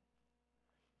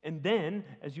 And then,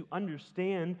 as you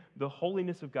understand the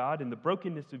holiness of God and the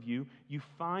brokenness of you, you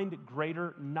find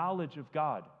greater knowledge of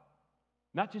God.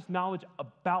 Not just knowledge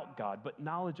about God, but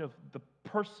knowledge of the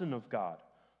person of God.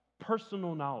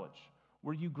 Personal knowledge,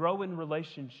 where you grow in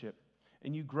relationship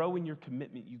and you grow in your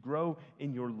commitment, you grow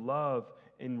in your love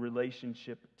in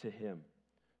relationship to Him.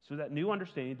 So that new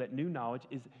understanding, that new knowledge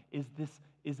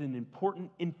is an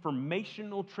important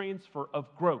informational transfer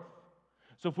of growth.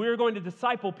 So if we are going to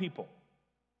disciple people,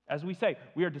 as we say,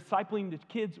 we are discipling the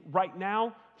kids right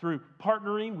now through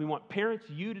partnering. We want parents,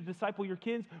 you to disciple your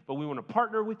kids, but we want to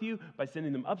partner with you by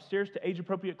sending them upstairs to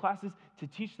age-appropriate classes to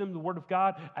teach them the Word of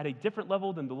God at a different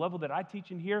level than the level that I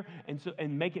teach in here,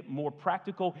 and make it more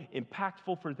practical,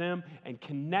 impactful for them, and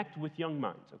connect with young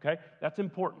minds, okay? That's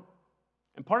important.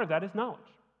 And part of that is knowledge.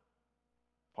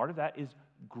 Part of that is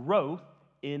growth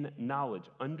in knowledge,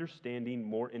 understanding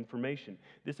more information.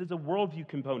 This is a worldview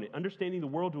component, understanding the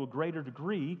world to a greater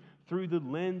degree through the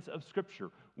lens of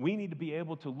Scripture. We need to be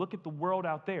able to look at the world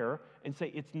out there and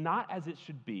say it's not as it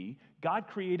should be. God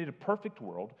created a perfect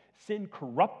world. Sin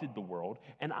corrupted the world.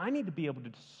 And I need to be able to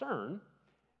discern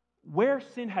where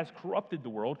sin has corrupted the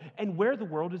world and where the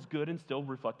world is good and still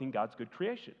reflecting God's good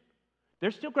creation.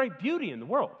 There's still great beauty in the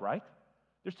world, right?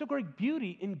 There's still great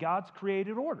beauty in God's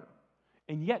created order.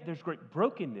 And yet there's great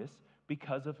brokenness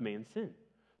because of man's sin.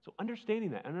 So understanding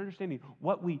that and understanding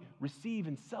what we receive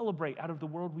and celebrate out of the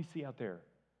world we see out there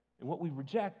and what we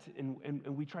reject and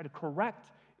we try to correct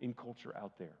in culture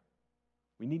out there.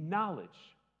 We need knowledge.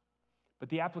 But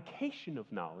the application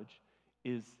of knowledge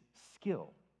is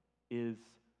skill, is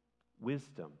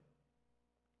wisdom.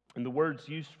 And the words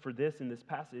used for this in this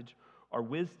passage are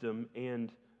wisdom and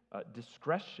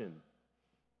discretion.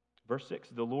 Verse 6,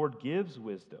 the Lord gives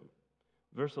wisdom.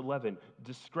 Verse 11,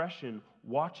 discretion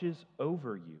watches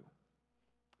over you.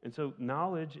 And so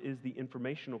knowledge is the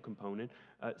informational component.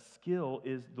 Skill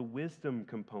is the wisdom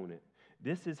component.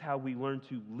 This is how we learn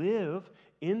to live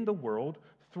in the world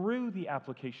through the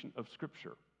application of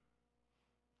Scripture.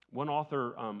 One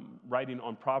author writing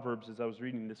on Proverbs, as I was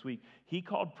reading this week, he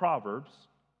called Proverbs,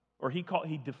 or he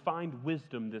defined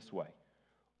wisdom this way.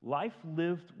 Life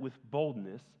lived with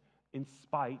boldness in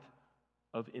spite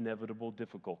of inevitable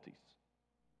difficulties.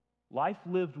 Life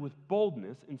lived with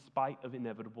boldness in spite of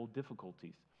inevitable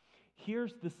difficulties.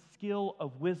 Here's the skill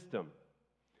of wisdom.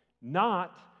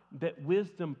 Not that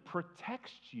wisdom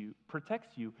protects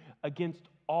you against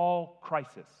all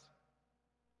crisis.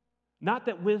 Not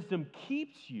that wisdom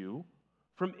keeps you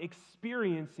from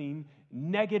experiencing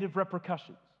negative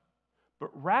repercussions. But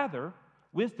rather,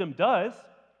 wisdom does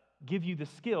give you the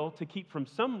skill to keep from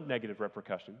some negative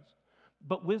repercussions,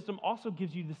 but wisdom also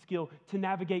gives you the skill to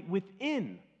navigate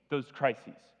within those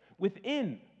crises,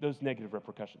 within those negative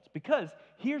repercussions. Because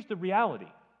here's the reality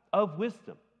of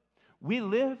wisdom. We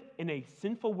live in a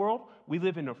sinful world. We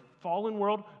live in a fallen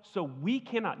world, so we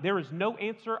cannot. There is no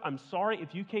answer. I'm sorry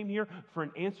if you came here for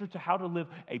an answer to how to live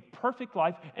a perfect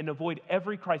life and avoid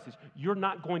every crisis. You're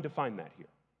not going to find that here,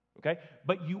 okay?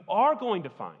 But you are going to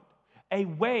find a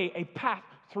way, a path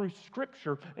through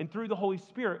Scripture and through the Holy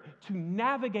Spirit to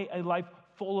navigate a life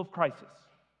full of crisis,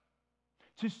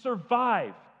 to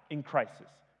survive in crisis.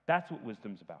 That's what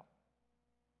wisdom's about.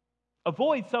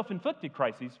 Avoid self-inflicted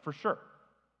crises for sure.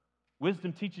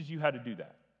 Wisdom teaches you how to do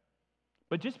that.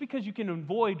 But just because you can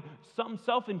avoid some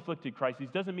self-inflicted crises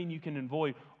doesn't mean you can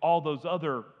avoid all those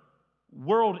other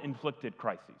world-inflicted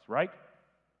crises, right?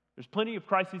 There's plenty of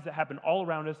crises that happen all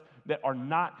around us that are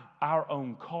not our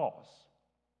own cause.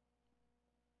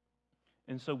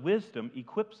 And so wisdom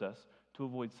equips us to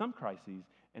avoid some crises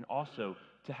and also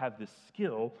to have the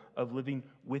skill of living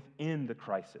within the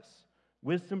crisis.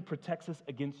 Wisdom protects us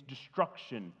against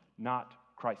destruction, not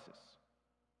crisis.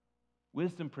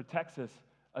 Wisdom protects us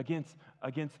against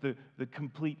the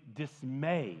complete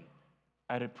dismay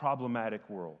at a problematic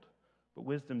world. But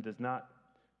wisdom does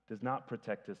not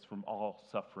protect us from all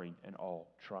suffering and all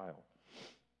trial.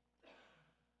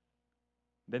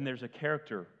 Then there's a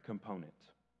character component.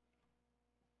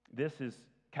 This is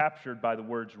captured by the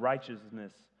words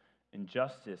righteousness and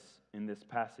justice in this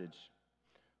passage.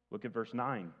 Look at verse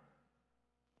 9.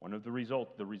 One of the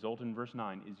result in verse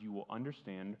 9 is you will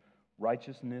understand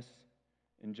righteousness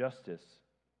and justice.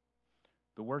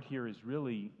 The word here is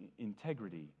really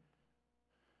integrity,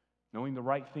 knowing the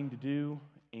right thing to do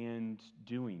and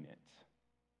doing it.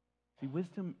 See,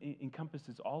 wisdom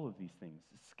encompasses all of these things.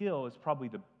 Skill is probably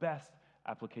the best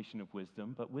application of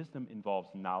wisdom, but wisdom involves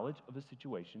knowledge of a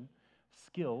situation,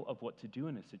 skill of what to do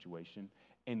in a situation,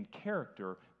 and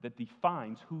character that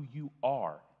defines who you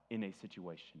are in a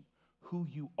situation, who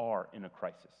you are in a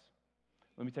crisis.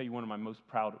 Let me tell you one of my most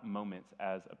proud moments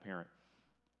as a parent.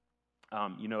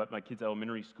 At my kids'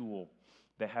 elementary school,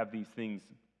 they have these things.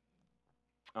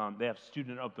 They have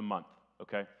Student of the Month,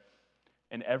 okay?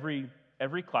 And every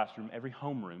classroom, every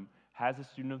homeroom has a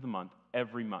Student of the Month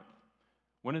every month.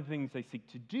 One of the things they seek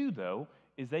to do, though,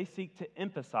 is they seek to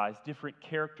emphasize different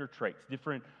character traits,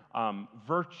 different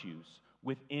virtues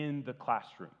within the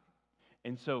classroom.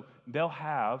 And so they'll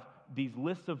have these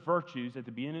lists of virtues at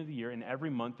the beginning of the year, and every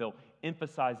month they'll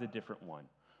emphasize a different one.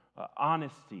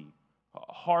 Honesty,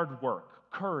 hard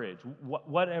work, courage,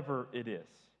 whatever it is.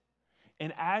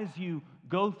 And as you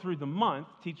go through the month,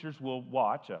 teachers will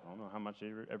watch. I don't know how much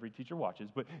every teacher watches,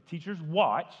 but teachers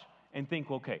watch and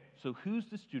think, okay, so who's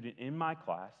the student in my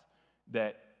class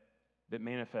that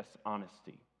manifests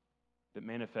honesty, that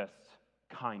manifests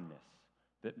kindness,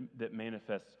 that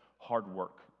manifests hard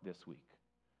work this week?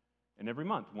 And every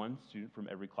month, one student from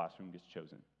every classroom gets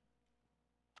chosen.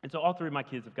 And so all three of my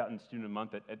kids have gotten Student of the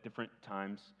Month at different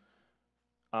times.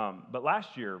 But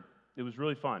last year, it was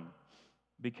really fun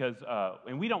because,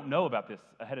 and we don't know about this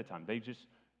ahead of time.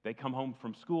 They come home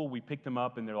from school, we pick them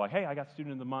up, and they're like, hey, I got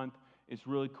Student of the Month. It's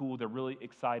really cool. They're really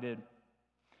excited.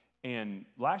 And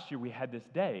last year, we had this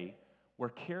day where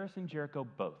Karis and Jericho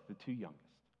both, the two youngest,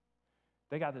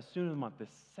 they got the Student of the Month the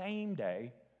same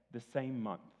day, the same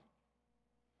month.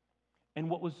 And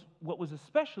what was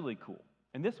especially cool,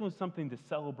 and this was something to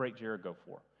celebrate Jericho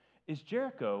for, is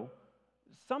Jericho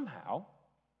somehow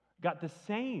got the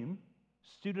same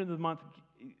Student of the Month,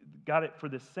 got it for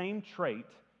the same trait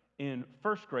in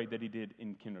first grade that he did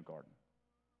in kindergarten,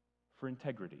 for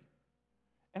integrity.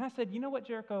 And I said, you know what,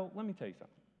 Jericho, let me tell you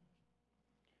something.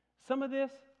 Some of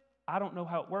this, I don't know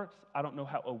how it works. I don't know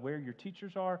how aware your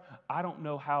teachers are. I don't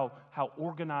know how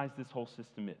organized this whole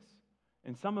system is.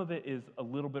 And some of it is a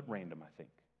little bit random, I think.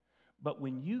 But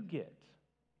when you get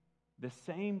the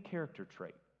same character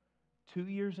trait 2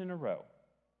 years in a row,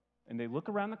 and they look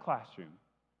around the classroom,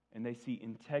 and they see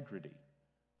integrity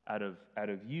out of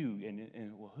you,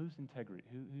 and well, who's integrity?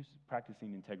 Who's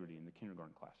practicing integrity in the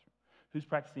kindergarten classroom? Who's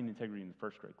practicing integrity in the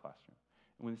first grade classroom?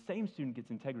 And when the same student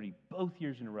gets integrity both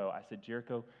years in a row, I said,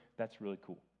 Jericho, that's really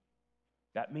cool.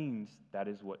 That means that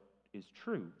is what is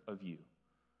true of you.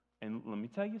 And let me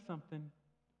tell you something.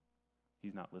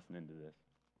 He's not listening to this.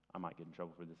 I might get in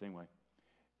trouble for this anyway.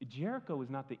 Jericho is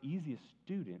not the easiest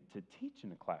student to teach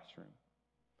in a classroom.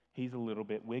 He's a little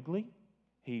bit wiggly.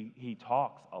 He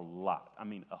talks a lot. I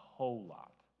mean, a whole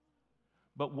lot.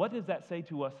 But what does that say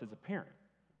to us as a parent?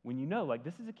 When you know, like,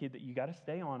 this is a kid that you got to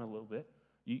stay on a little bit.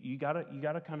 You got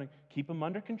to kind of keep him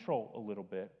under control a little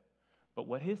bit. But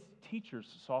what his teachers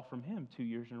saw from him 2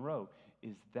 years in a row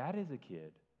is that is a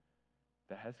kid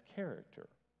that has character.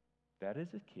 That is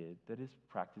a kid that is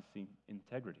practicing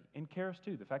integrity. And Karis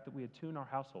too, the fact that we had two in our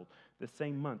household the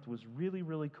same month was really,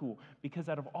 really cool. Because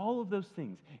out of all of those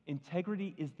things,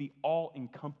 integrity is the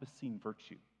all-encompassing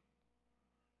virtue.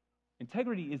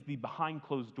 Integrity is the behind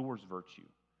closed doors virtue.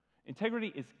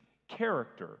 Integrity is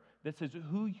character that says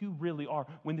who you really are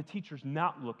when the teacher's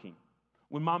not looking,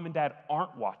 when mom and dad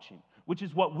aren't watching, which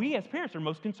is what we as parents are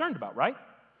most concerned about, right?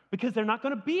 Because they're not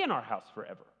going to be in our house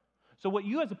forever. So what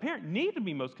you as a parent need to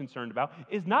be most concerned about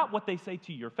is not what they say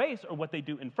to your face or what they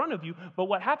do in front of you, but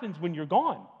what happens when you're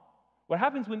gone. What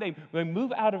happens when they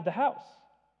move out of the house.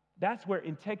 That's where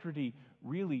integrity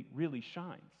really, really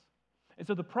shines. And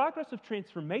so the progress of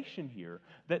transformation here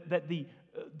that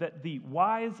the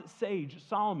wise sage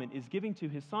Solomon is giving to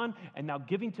his son and now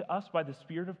giving to us by the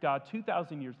Spirit of God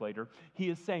 2,000 years later, he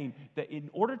is saying that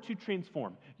in order to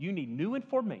transform, you need new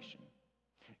information.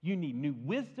 You need new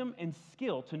wisdom and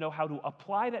skill to know how to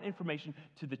apply that information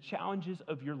to the challenges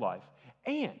of your life.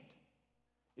 And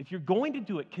if you're going to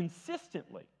do it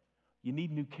consistently, you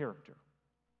need new character.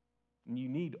 And you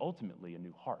need, ultimately, a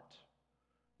new heart.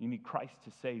 You need Christ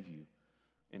to save you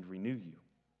and renew you.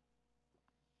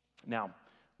 Now,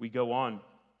 we go on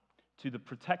to the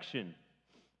protection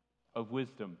of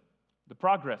wisdom. The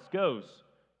progress goes,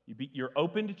 you're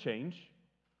open to change,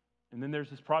 and then there's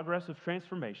this progress of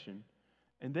transformation.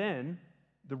 And then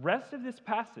the rest of this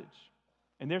passage,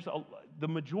 and the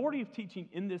majority of teaching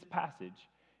in this passage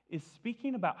is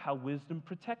speaking about how wisdom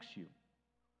protects you.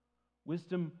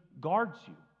 Wisdom guards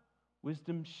you.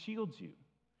 Wisdom shields you.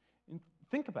 And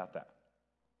think about that.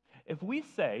 If we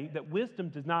say that wisdom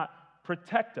does not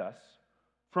protect us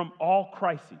from all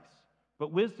crises,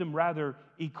 but wisdom rather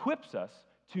equips us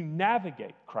to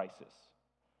navigate crisis,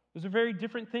 those are very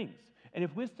different things. And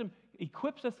if wisdom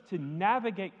equips us to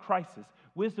navigate crisis,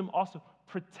 wisdom also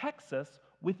protects us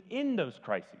within those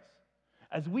crises.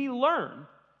 As we learn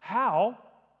how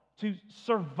to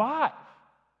survive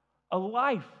a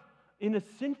life in a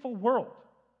sinful world,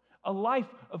 a life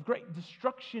of great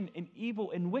destruction and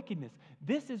evil and wickedness,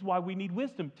 this is why we need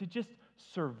wisdom to just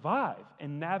survive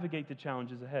and navigate the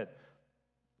challenges ahead.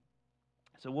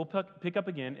 So we'll pick up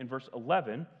again in verse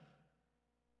 11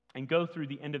 and go through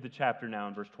the end of the chapter now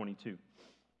in verse 22.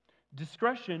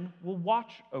 Discretion will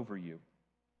watch over you.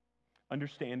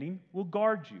 Understanding will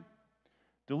guard you,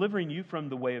 delivering you from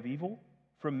the way of evil,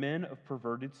 from men of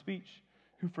perverted speech,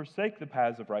 who forsake the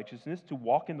paths of righteousness to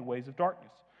walk in the ways of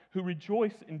darkness, who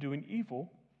rejoice in doing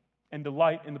evil and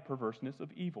delight in the perverseness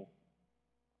of evil.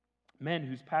 Men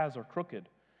whose paths are crooked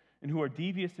and who are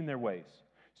devious in their ways.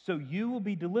 So you will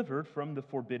be delivered from the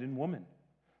forbidden woman,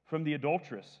 from the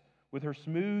adulteress, with her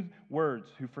smooth words,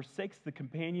 who forsakes the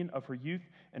companion of her youth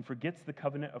and forgets the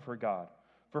covenant of her God.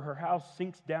 For her house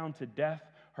sinks down to death,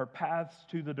 her paths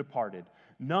to the departed.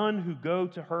 None who go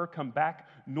to her come back,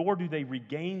 nor do they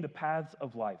regain the paths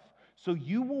of life. So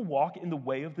you will walk in the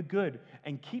way of the good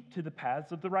and keep to the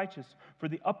paths of the righteous. For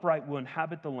the upright will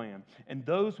inhabit the land, and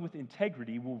those with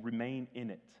integrity will remain in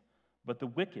it. But the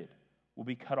wicked will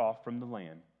be cut off from the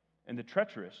land, and the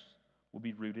treacherous will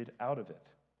be rooted out of it.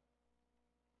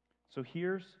 So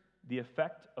here's the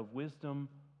effect of wisdom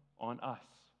on us.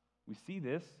 We see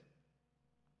this.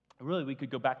 Really, we could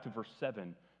go back to verse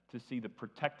 7 to see the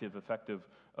protective effect of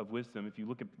wisdom. If you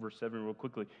look at verse 7 real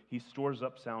quickly, he stores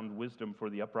up sound wisdom for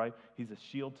the upright. He's a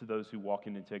shield to those who walk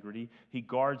in integrity. He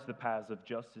guards the paths of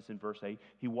justice in verse 8.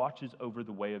 He watches over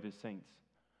the way of his saints.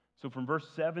 So from verse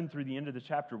 7 through the end of the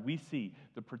chapter, we see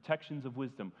the protections of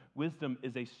wisdom. Wisdom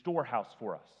is a storehouse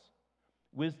for us.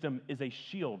 Wisdom is a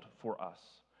shield for us.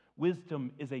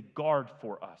 Wisdom is a guard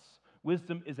for us.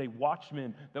 Wisdom is a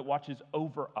watchman that watches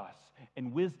over us.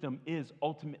 And wisdom is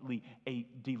ultimately a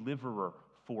deliverer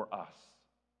for us.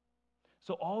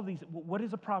 So all of these, what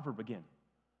is a proverb again?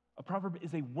 A proverb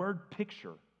is a word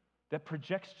picture that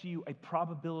projects to you a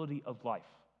probability of life.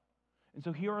 And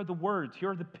so here are the words,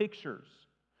 here are the pictures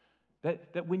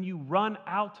that when you run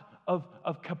out of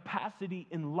capacity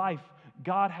in life,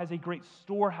 God has a great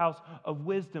storehouse of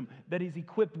wisdom that is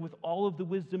equipped with all of the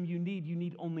wisdom you need. You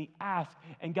need only ask,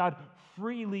 and God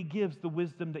freely gives the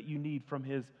wisdom that you need from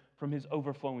his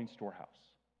overflowing storehouse.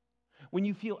 When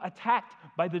you feel attacked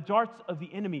by the darts of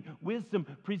the enemy, wisdom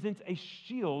presents a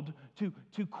shield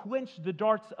to quench the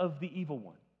darts of the evil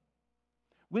one.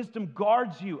 Wisdom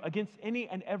guards you against any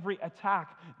and every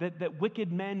attack that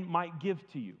wicked men might give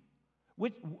to you.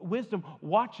 Wisdom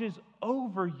watches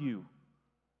over you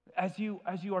as you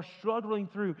are struggling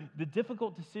through the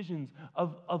difficult decisions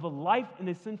of a life in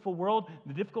a sinful world,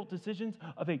 the difficult decisions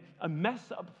of a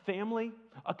messed up family,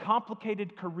 a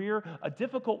complicated career, a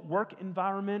difficult work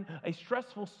environment, a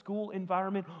stressful school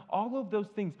environment. All of those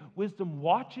things, wisdom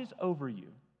watches over you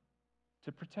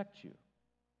to protect you.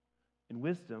 And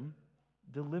wisdom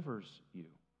delivers you.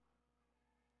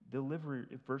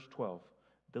 Verse 12,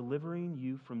 delivering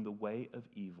you from the way of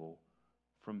evil,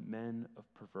 from men of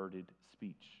perverted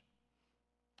speech.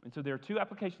 And so there are two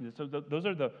applications. So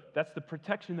that's the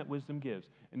protection that wisdom gives.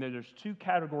 And there's two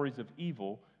categories of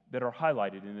evil that are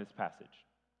highlighted in this passage.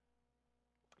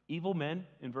 Evil men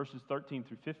in verses 13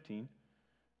 through 15,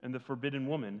 and the forbidden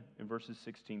woman in verses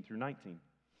 16 through 19.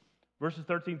 Verses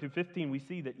 13 through 15, we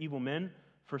see that evil men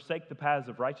forsake the paths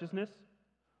of righteousness.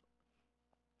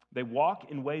 They walk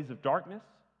in ways of darkness.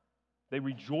 They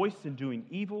rejoice in doing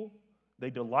evil. They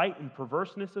delight in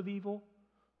perverseness of evil.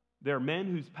 They are men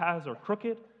whose paths are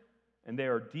crooked, and they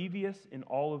are devious in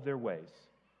all of their ways.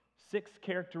 6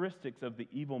 characteristics of the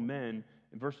evil men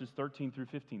in verses 13 through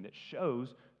 15 that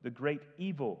shows the great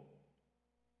evil.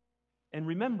 And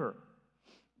remember,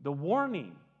 the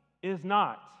warning is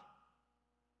not,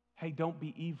 hey, don't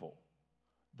be evil.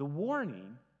 The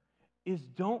warning is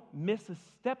don't miss a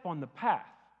step on the path,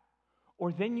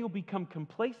 or then you'll become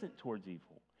complacent towards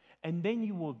evil, and then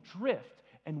you will drift,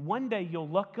 and one day you'll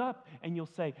look up and you'll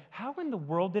say, how in the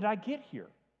world did I get here?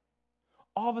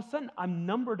 All of a sudden, I'm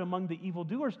numbered among the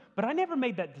evildoers, but I never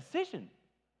made that decision.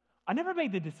 I never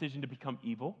made the decision to become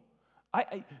evil.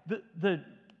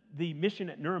 The Mission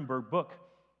at Nuremberg book,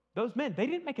 those men, they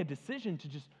didn't make a decision to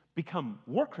just become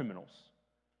war criminals.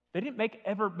 They didn't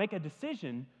ever make a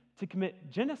decision to commit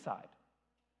genocide.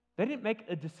 They didn't make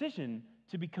a decision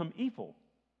to become evil.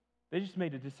 They just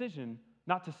made a decision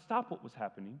not to stop what was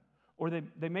happening, or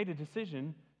they made a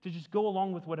decision to just go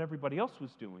along with what everybody else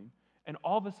was doing. And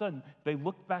all of a sudden, they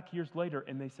looked back years later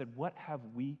and they said, what have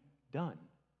we done?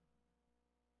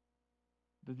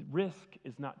 The risk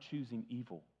is not choosing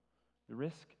evil. The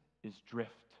risk is drift.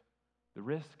 The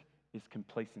risk is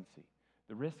complacency.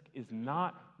 The risk is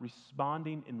not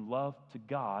responding in love to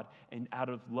God, and out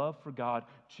of love for God,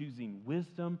 choosing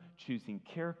wisdom, choosing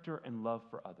character, and love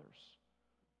for others.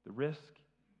 The risk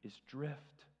is drift.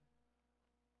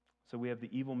 So we have the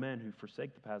evil men who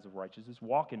forsake the paths of righteousness,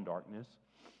 walk in darkness.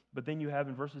 But then you have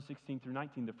in verses 16 through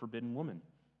 19 the forbidden woman.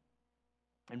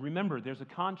 And remember, there's a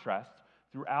contrast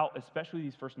throughout, especially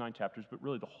these first 9 chapters, but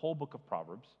really the whole book of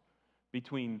Proverbs,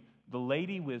 between the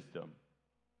lady wisdom,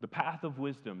 the path of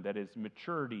wisdom that is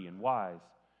maturity and wise,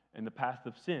 and the path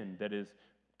of sin that is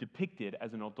depicted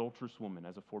as an adulterous woman,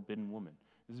 as a forbidden woman.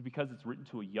 This is because it's written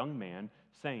to a young man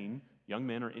saying, young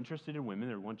men are interested in women.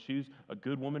 They want to choose a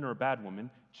good woman or a bad woman.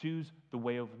 Choose the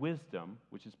way of wisdom,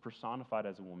 which is personified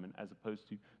as a woman, as opposed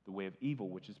to the way of evil,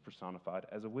 which is personified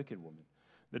as a wicked woman.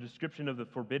 The description of the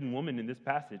forbidden woman in this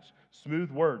passage, smooth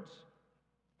words,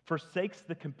 forsakes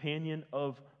the companion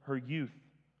of her youth.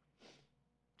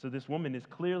 So this woman is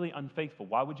clearly unfaithful.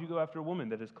 Why would you go after a woman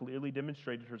that has clearly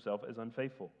demonstrated herself as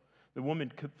unfaithful? The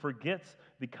woman forgets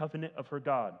the covenant of her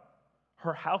God.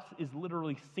 Her house is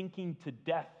literally sinking to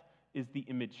death, is the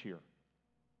image here.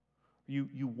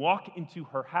 You walk into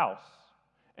her house,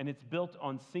 and it's built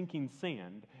on sinking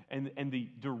sand, and the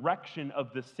direction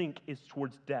of the sink is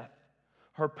towards death.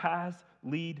 Her paths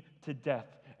lead to death.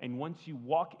 And once you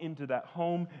walk into that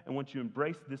home, and once you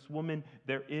embrace this woman,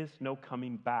 there is no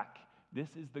coming back. This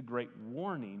is the great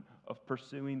warning of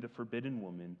pursuing the forbidden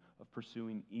woman, of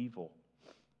pursuing evil.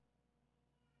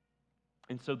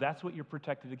 And so that's what you're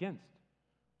protected against.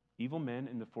 Evil men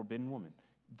and the forbidden woman.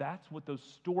 That's what those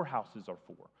storehouses are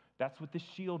for. That's what the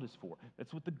shield is for.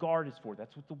 That's what the guard is for.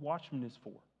 That's what the watchman is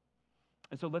for.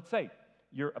 And so let's say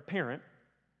you're a parent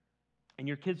and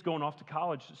your kid's going off to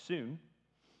college soon,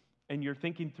 and you're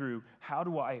thinking through, how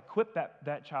do I equip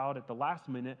that child at the last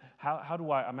minute? How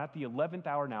do I'm at the 11th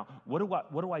hour now. What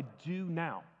do I do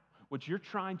now? What you're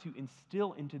trying to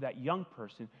instill into that young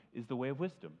person is the way of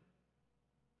wisdom.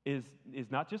 Is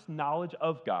not just knowledge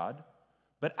of God,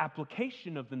 but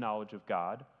application of the knowledge of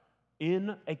God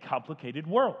in a complicated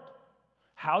world.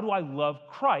 How do I love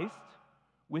Christ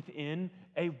within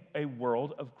a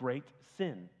world of great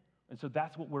sin? And so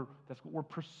that's what we're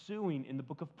pursuing in the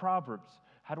book of Proverbs.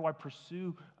 How do I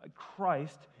pursue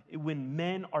Christ when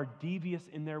men are devious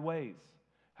in their ways?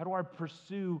 How do I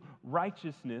pursue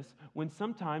righteousness when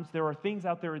sometimes there are things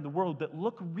out there in the world that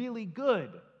look really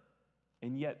good,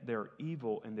 and yet they're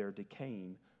evil and they're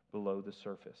decaying below the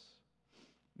surface?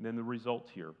 And then the result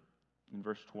here in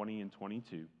verse 20 and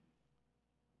 22.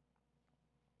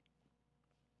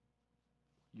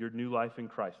 Your new life in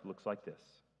Christ looks like this.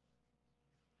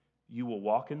 You will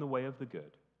walk in the way of the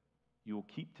good. You will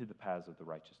keep to the paths of the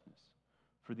righteousness.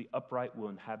 For the upright will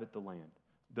inhabit the land.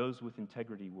 Those with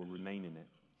integrity will remain in it.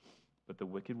 But the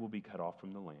wicked will be cut off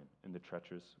from the land, and the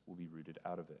treacherous will be rooted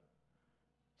out of it.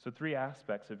 So 3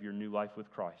 aspects of your new life with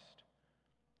Christ.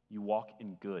 You walk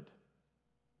in good.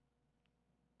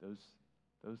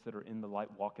 Those that are in the light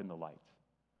walk in the light.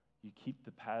 You keep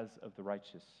the paths of the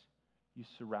righteous. You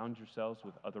surround yourselves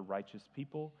with other righteous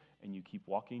people, and you keep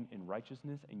walking in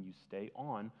righteousness, and you stay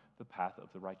on the path of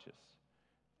the righteous,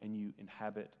 and you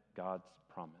inhabit God's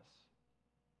promise.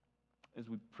 As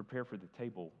we prepare for the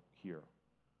table here,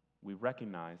 we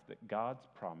recognize that God's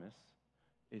promise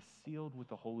is sealed with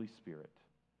the Holy Spirit,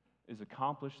 is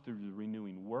accomplished through the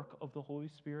renewing work of the Holy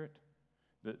Spirit.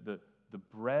 The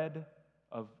bread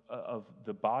of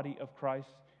the body of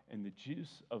Christ and the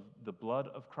juice of the blood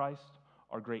of Christ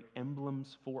are great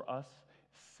emblems for us,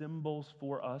 symbols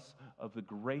for us of the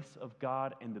grace of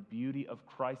God and the beauty of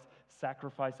Christ's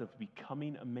sacrifice of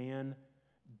becoming a man,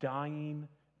 dying,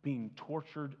 being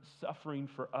tortured, suffering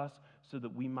for us so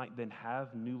that we might then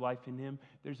have new life in him.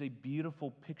 There's a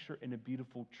beautiful picture and a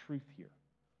beautiful truth here.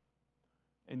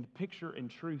 And the picture and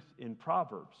truth in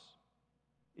Proverbs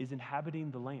is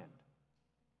inhabiting the land.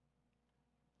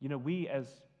 You know, we as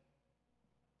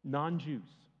non-Jews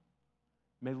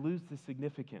may lose the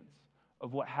significance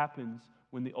of what happens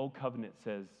when the Old Covenant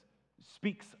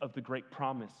speaks of the great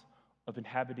promise of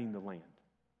inhabiting the land.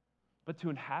 But to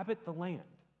inhabit the land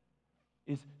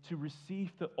is to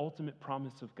receive the ultimate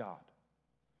promise of God.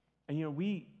 And you know,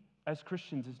 we as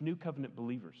Christians, as New Covenant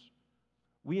believers,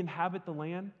 we inhabit the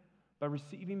land by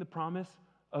receiving the promise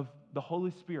of the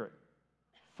Holy Spirit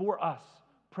for us,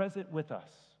 present with us.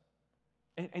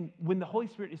 And when the Holy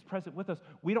Spirit is present with us,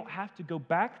 we don't have to go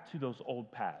back to those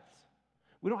old paths.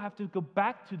 We don't have to go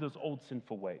back to those old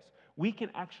sinful ways. We can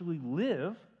actually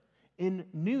live in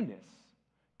newness,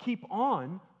 keep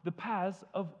on the paths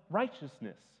of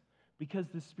righteousness, because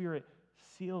the Spirit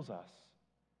seals us.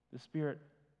 The Spirit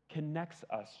connects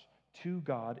us to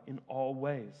God in all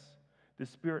ways. The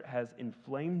Spirit has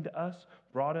inflamed us,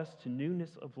 brought us to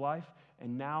newness of life,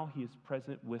 and now He is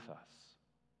present with us.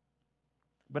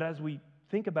 But as we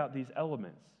think about these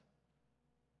elements,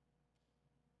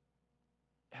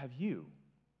 have you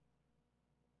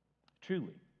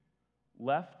truly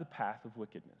left the path of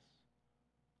wickedness,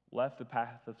 left the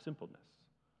path of simpleness,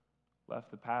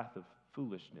 left the path of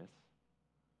foolishness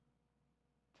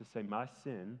to say, my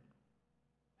sin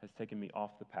has taken me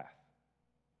off the path?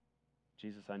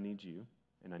 Jesus, I need you,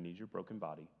 and I need your broken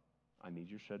body. I need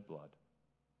your shed blood.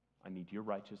 I need your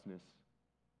righteousness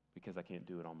because I can't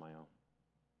do it on my own.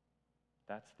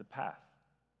 That's the path.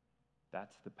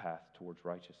 That's the path towards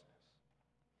righteousness.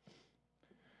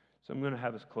 So I'm going to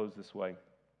have us close this way.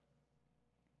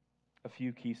 A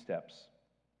few key steps.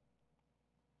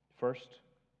 First,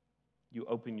 you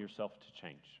open yourself to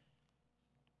change.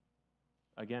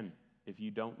 Again, if you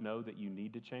don't know that you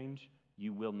need to change,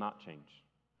 you will not change.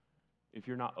 If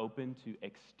you're not open to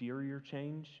exterior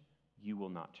change, you will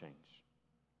not change.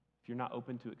 If you're not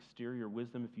open to exterior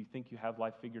wisdom, if you think you have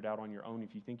life figured out on your own,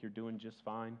 if you think you're doing just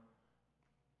fine,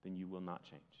 then you will not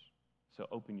change. So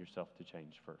open yourself to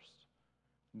change first.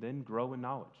 Then grow in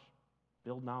knowledge.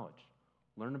 Build knowledge.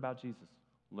 Learn about Jesus.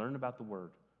 Learn about the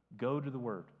Word. Go to the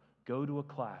Word. Go to a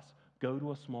class. Go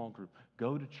to a small group.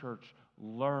 Go to church.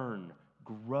 Learn.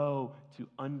 Grow to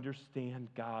understand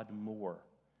God more.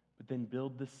 But then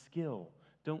build the skill.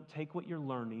 Don't take what you're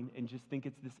learning and just think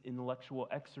it's this intellectual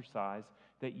exercise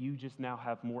that you just now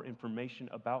have more information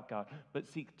about God, but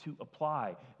seek to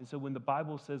apply. And so when the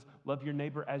Bible says, love your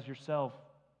neighbor as yourself,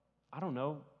 I don't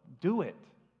know, do it.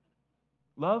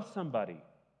 Love somebody.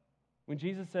 When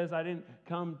Jesus says, I didn't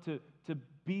come to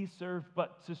be served,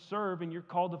 but to serve, and you're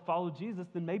called to follow Jesus,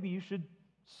 then maybe you should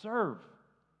serve.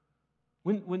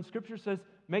 When Scripture says,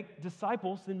 make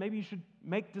disciples, then maybe you should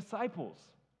make disciples.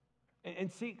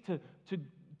 And seek to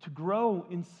grow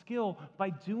in skill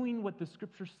by doing what the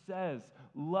Scripture says,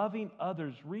 loving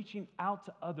others, reaching out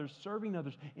to others, serving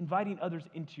others, inviting others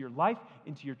into your life,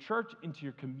 into your church, into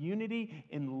your community,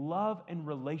 in love and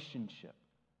relationship.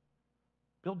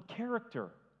 Build character.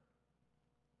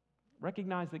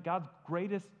 Recognize that God's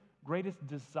greatest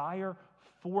desire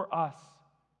for us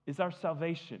is our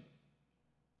salvation.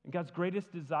 And God's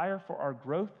greatest desire for our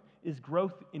growth is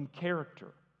growth in character.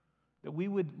 That we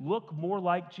would look more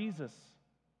like Jesus.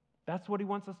 That's what He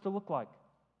wants us to look like.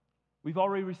 We've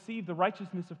already received the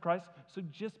righteousness of Christ, so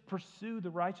just pursue the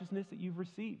righteousness that you've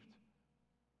received.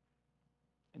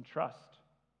 And trust.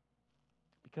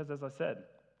 Because as I said,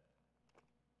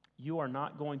 you are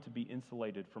not going to be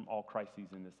insulated from all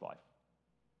crises in this life.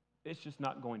 It's just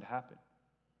not going to happen.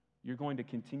 You're going to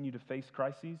continue to face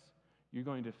crises. You're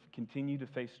going to continue to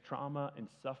face trauma and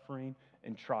suffering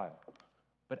and trial.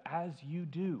 But as you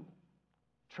do,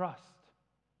 trust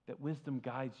that wisdom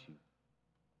guides you,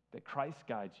 that Christ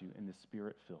guides you, and the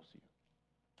Spirit fills you.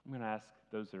 I'm going to ask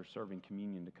those that are serving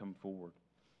communion to come forward.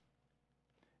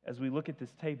 As we look at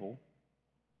this table,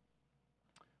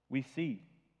 we see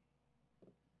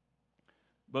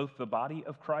both the body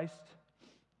of Christ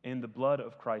and the blood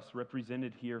of Christ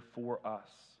represented here for us.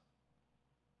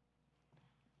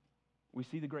 We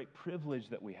see the great privilege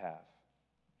that we have.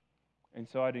 And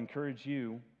so I'd encourage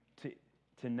you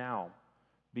to now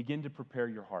begin to prepare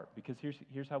your heart, because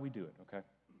here's how we do it, okay?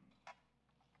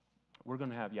 We're going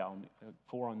to have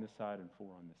 4 on this side and 4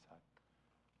 on this side.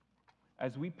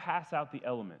 As we pass out the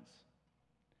elements,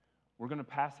 we're going to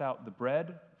pass out the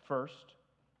bread first,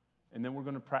 and then we're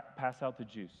going to pass out the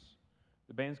juice.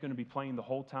 The band's going to be playing the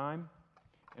whole time,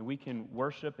 and we can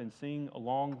worship and sing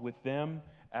along with them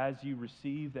as you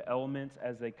receive the elements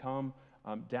as they come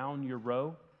down your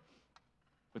row.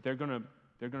 But they're going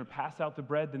to pass out the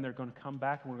bread, then they're going to come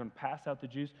back, and we're going to pass out the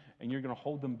juice, and you're going to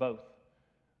hold them both.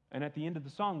 And at the end of the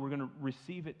song, we're going to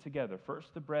receive it together.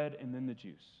 First the bread, and then the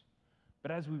juice.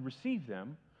 But as we receive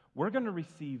them, we're going to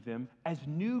receive them as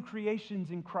new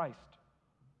creations in Christ.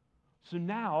 So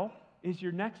now is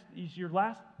your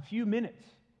last few minutes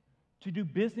to do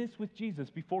business with Jesus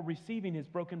before receiving His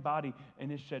broken body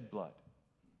and His shed blood.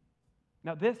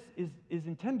 Now this is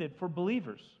intended for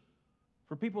believers,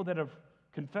 for people that have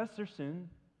confessed their sin,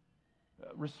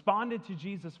 responded to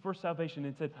Jesus for salvation,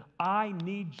 and said, I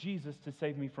need Jesus to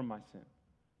save me from my sin.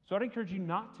 So I'd encourage you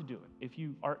not to do it if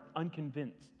you are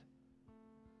unconvinced.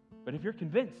 But if you're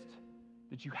convinced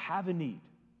that you have a need,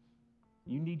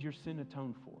 you need your sin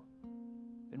atoned for,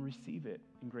 then receive it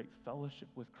in great fellowship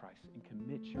with Christ and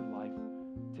commit your life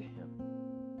to Him.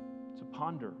 So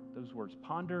ponder those words.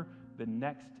 Ponder the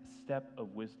next step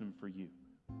of wisdom for you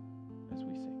as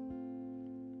we sing.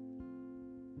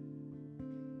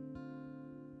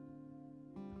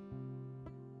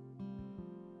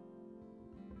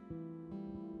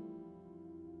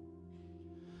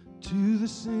 To the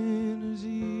sinner's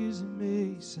ears it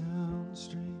may sound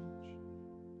strange,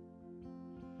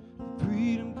 that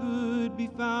freedom could be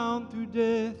found through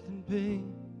death and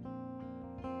pain.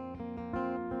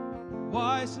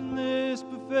 Why sinless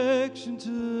perfection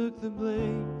took the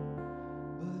blame,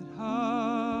 but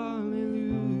hallelujah.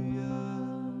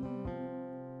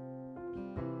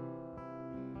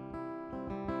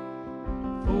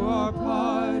 For our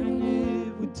pardon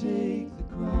it would take the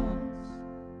cross,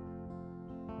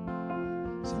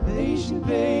 salvation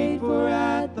paid for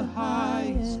at the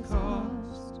highest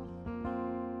cost,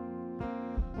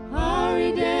 our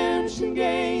redemption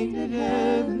gained at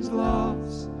heaven's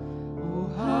loss. Oh,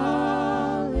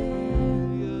 hallelujah.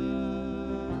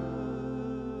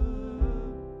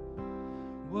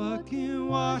 What can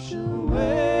wash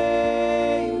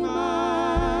away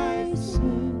my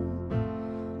sin?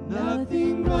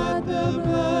 Nothing but the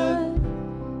blood,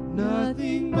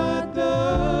 nothing but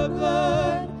the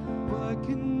blood. What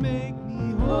can make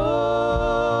me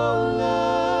whole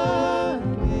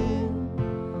again?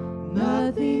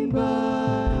 Nothing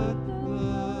but the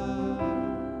blood.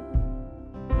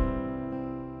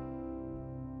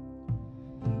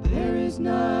 And there is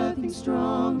nothing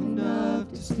strong enough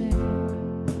to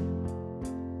stand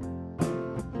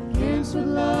against what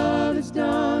love has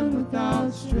done with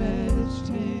outstretched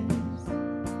hands.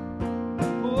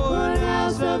 For now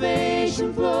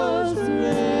salvation flows for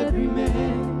every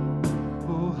man.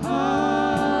 Oh,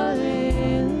 hallelujah.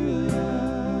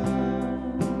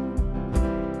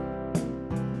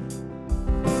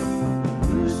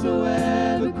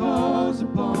 Whosoever calls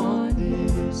upon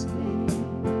His name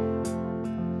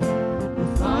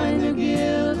will find their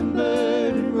guilt and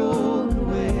burden rolled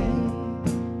away.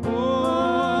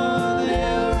 Oh,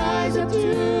 they'll rise up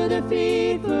to their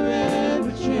feet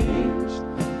forever changed,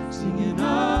 singing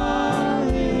hallelujah.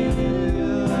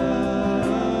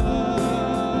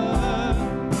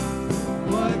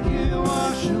 What can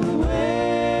wash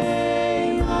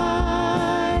away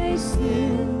my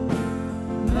sin?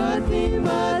 Nothing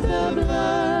but the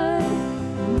blood,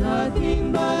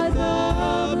 nothing but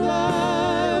the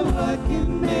blood. What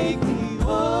can make me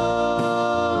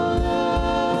whole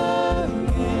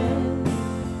again?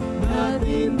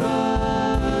 Nothing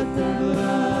but the blood.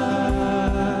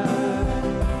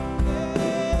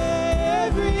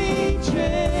 Every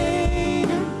chain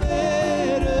and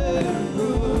fetter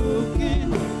broken,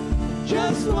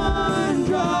 just one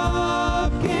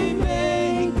drop can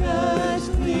make us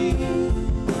clean.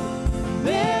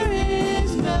 There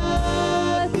is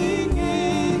nothing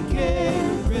it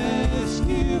can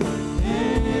rescue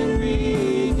and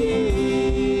redeem.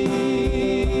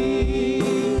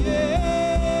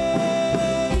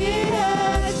 It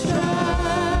has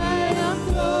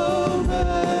triumphed over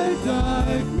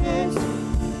darkness,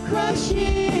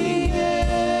 crushing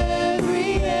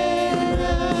every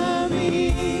enemy,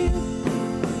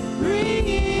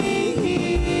 bringing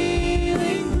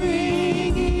healing,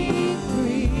 bringing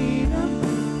freedom,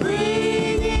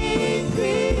 bringing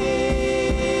peace.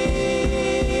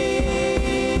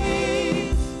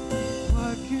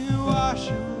 What can wash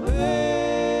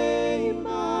away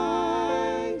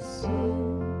my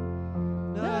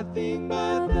sin? Nothing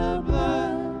but the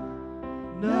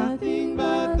blood, nothing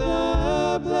but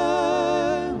the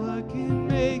blood. What can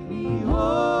make me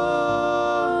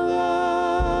whole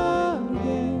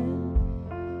again?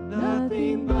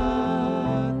 Nothing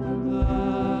but the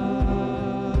blood.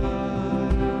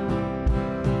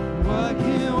 What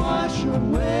can wash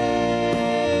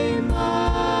away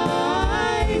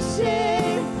my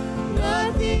sin?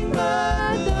 Nothing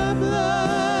but the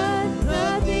blood,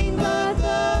 nothing but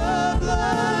the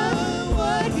blood.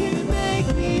 What can make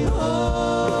me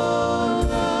whole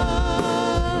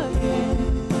again?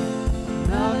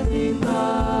 Nothing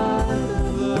but the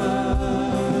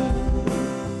blood.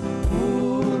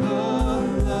 Oh, the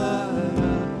blood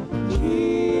of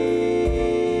Jesus.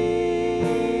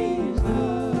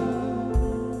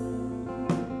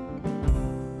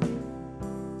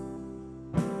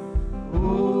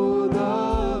 Oh,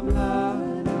 the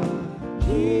blood of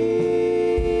Jesus.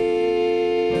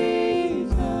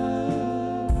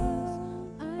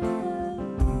 I love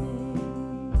the name.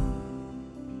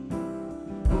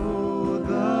 Oh,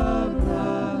 the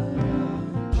blood of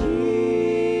Jesus.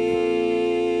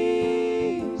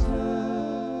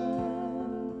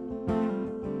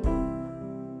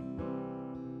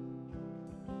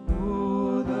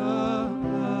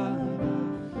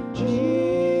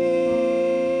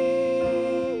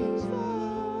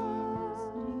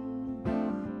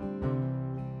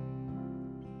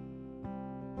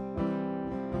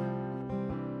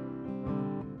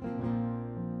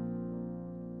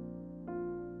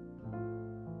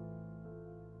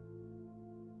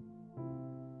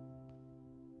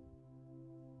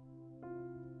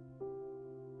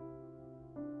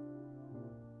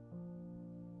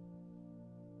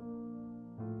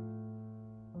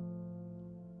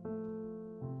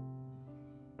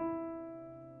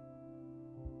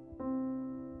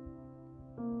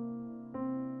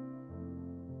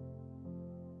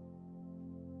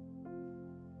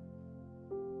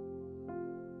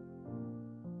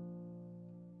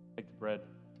 Take the bread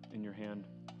in your hand,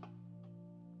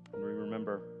 and we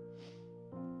remember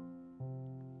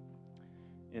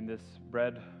in this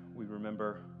bread, we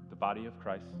remember the body of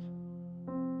Christ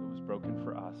that was broken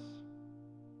for us,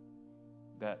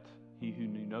 that he who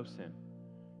knew no sin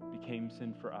became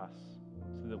sin for us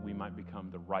so that we might become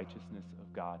the righteousness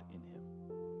of God in him.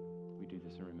 We do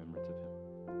this in remembrance of him.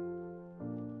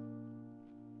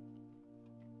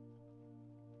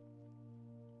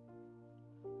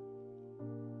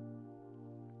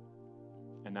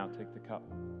 And now take the cup.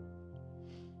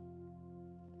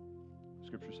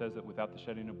 Scripture says that without the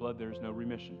shedding of blood, there is no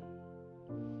remission.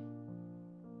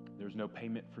 There is no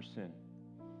payment for sin.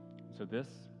 So this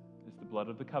is the blood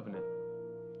of the covenant.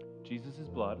 Jesus'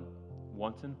 blood,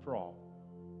 once and for all,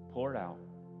 poured out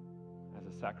as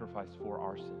a sacrifice for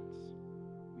our sins.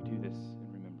 We do this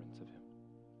in remembrance of him.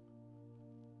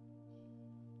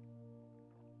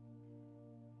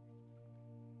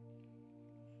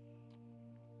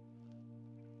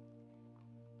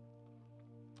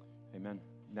 Amen.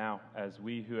 Now, as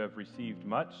we who have received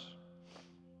much,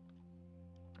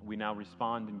 we now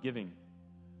respond in giving.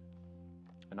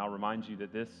 And I'll remind you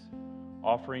that this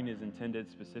offering is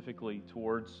intended specifically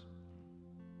towards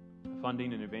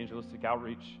funding and evangelistic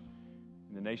outreach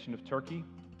in the nation of Turkey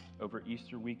over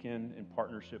Easter weekend in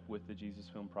partnership with the Jesus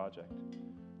Film Project.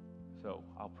 So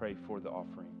I'll pray for the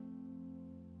offering.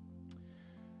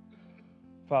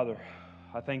 Father,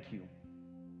 I thank you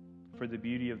for the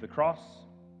beauty of the cross,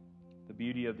 the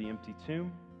beauty of the empty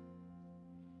tomb.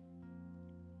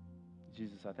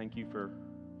 Jesus, I thank you for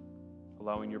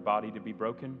allowing your body to be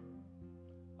broken,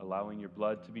 allowing your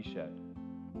blood to be shed.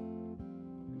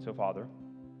 And so, Father,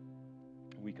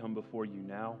 we come before you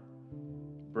now,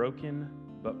 broken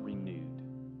but renewed,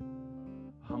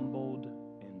 humbled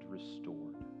and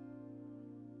restored,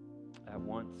 at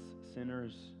once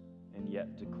sinners and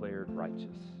yet declared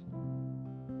righteous.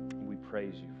 And we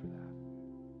praise you for that.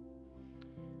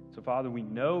 So, Father, we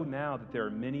know now that there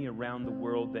are many around the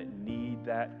world that need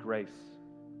that grace,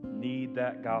 need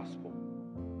that gospel.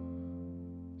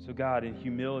 So, God, in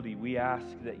humility, we ask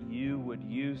that you would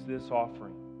use this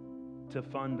offering to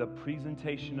fund the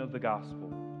presentation of the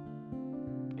gospel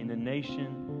in a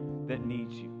nation that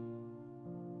needs you.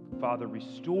 Father,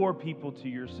 restore people to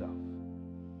yourself.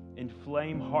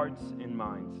 Inflame hearts and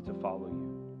minds to follow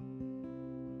you.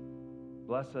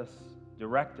 Bless us,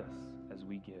 direct us as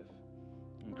we give.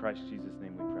 In Christ Jesus'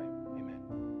 name we pray. Amen.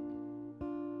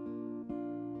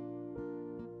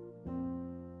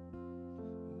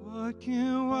 What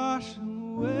can wash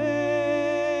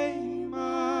away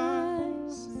my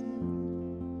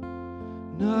sin?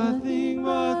 Nothing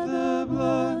but the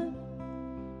blood.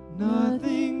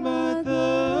 Nothing but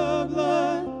the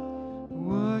blood.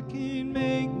 What can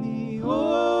make me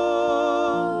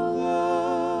whole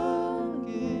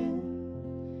again?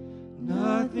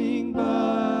 Nothing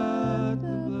but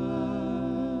the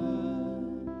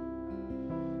blood.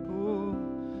 Oh,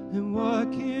 and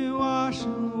what can wash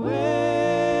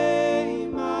away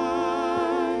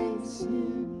my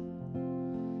sin?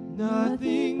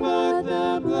 Nothing but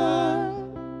the blood.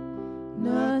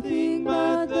 Nothing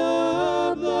but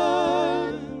the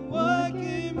blood. What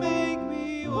can make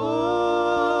me whole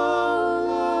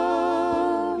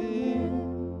again?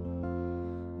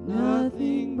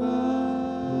 Nothing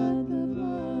but the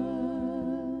blood.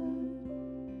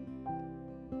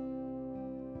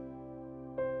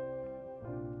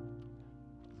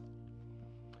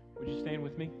 Would you stand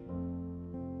with me?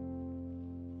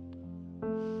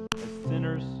 As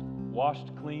sinners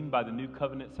washed clean by the new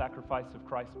covenant sacrifice of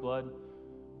Christ's blood,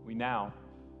 we now,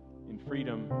 in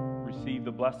freedom, receive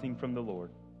the blessing from the Lord.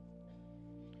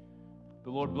 The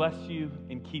Lord bless you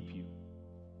and keep you.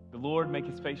 The Lord make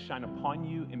his face shine upon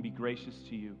you and be gracious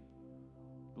to you.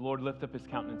 The Lord lift up his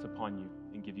countenance upon you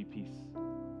and give you peace.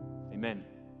 Amen.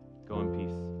 Go in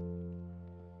peace.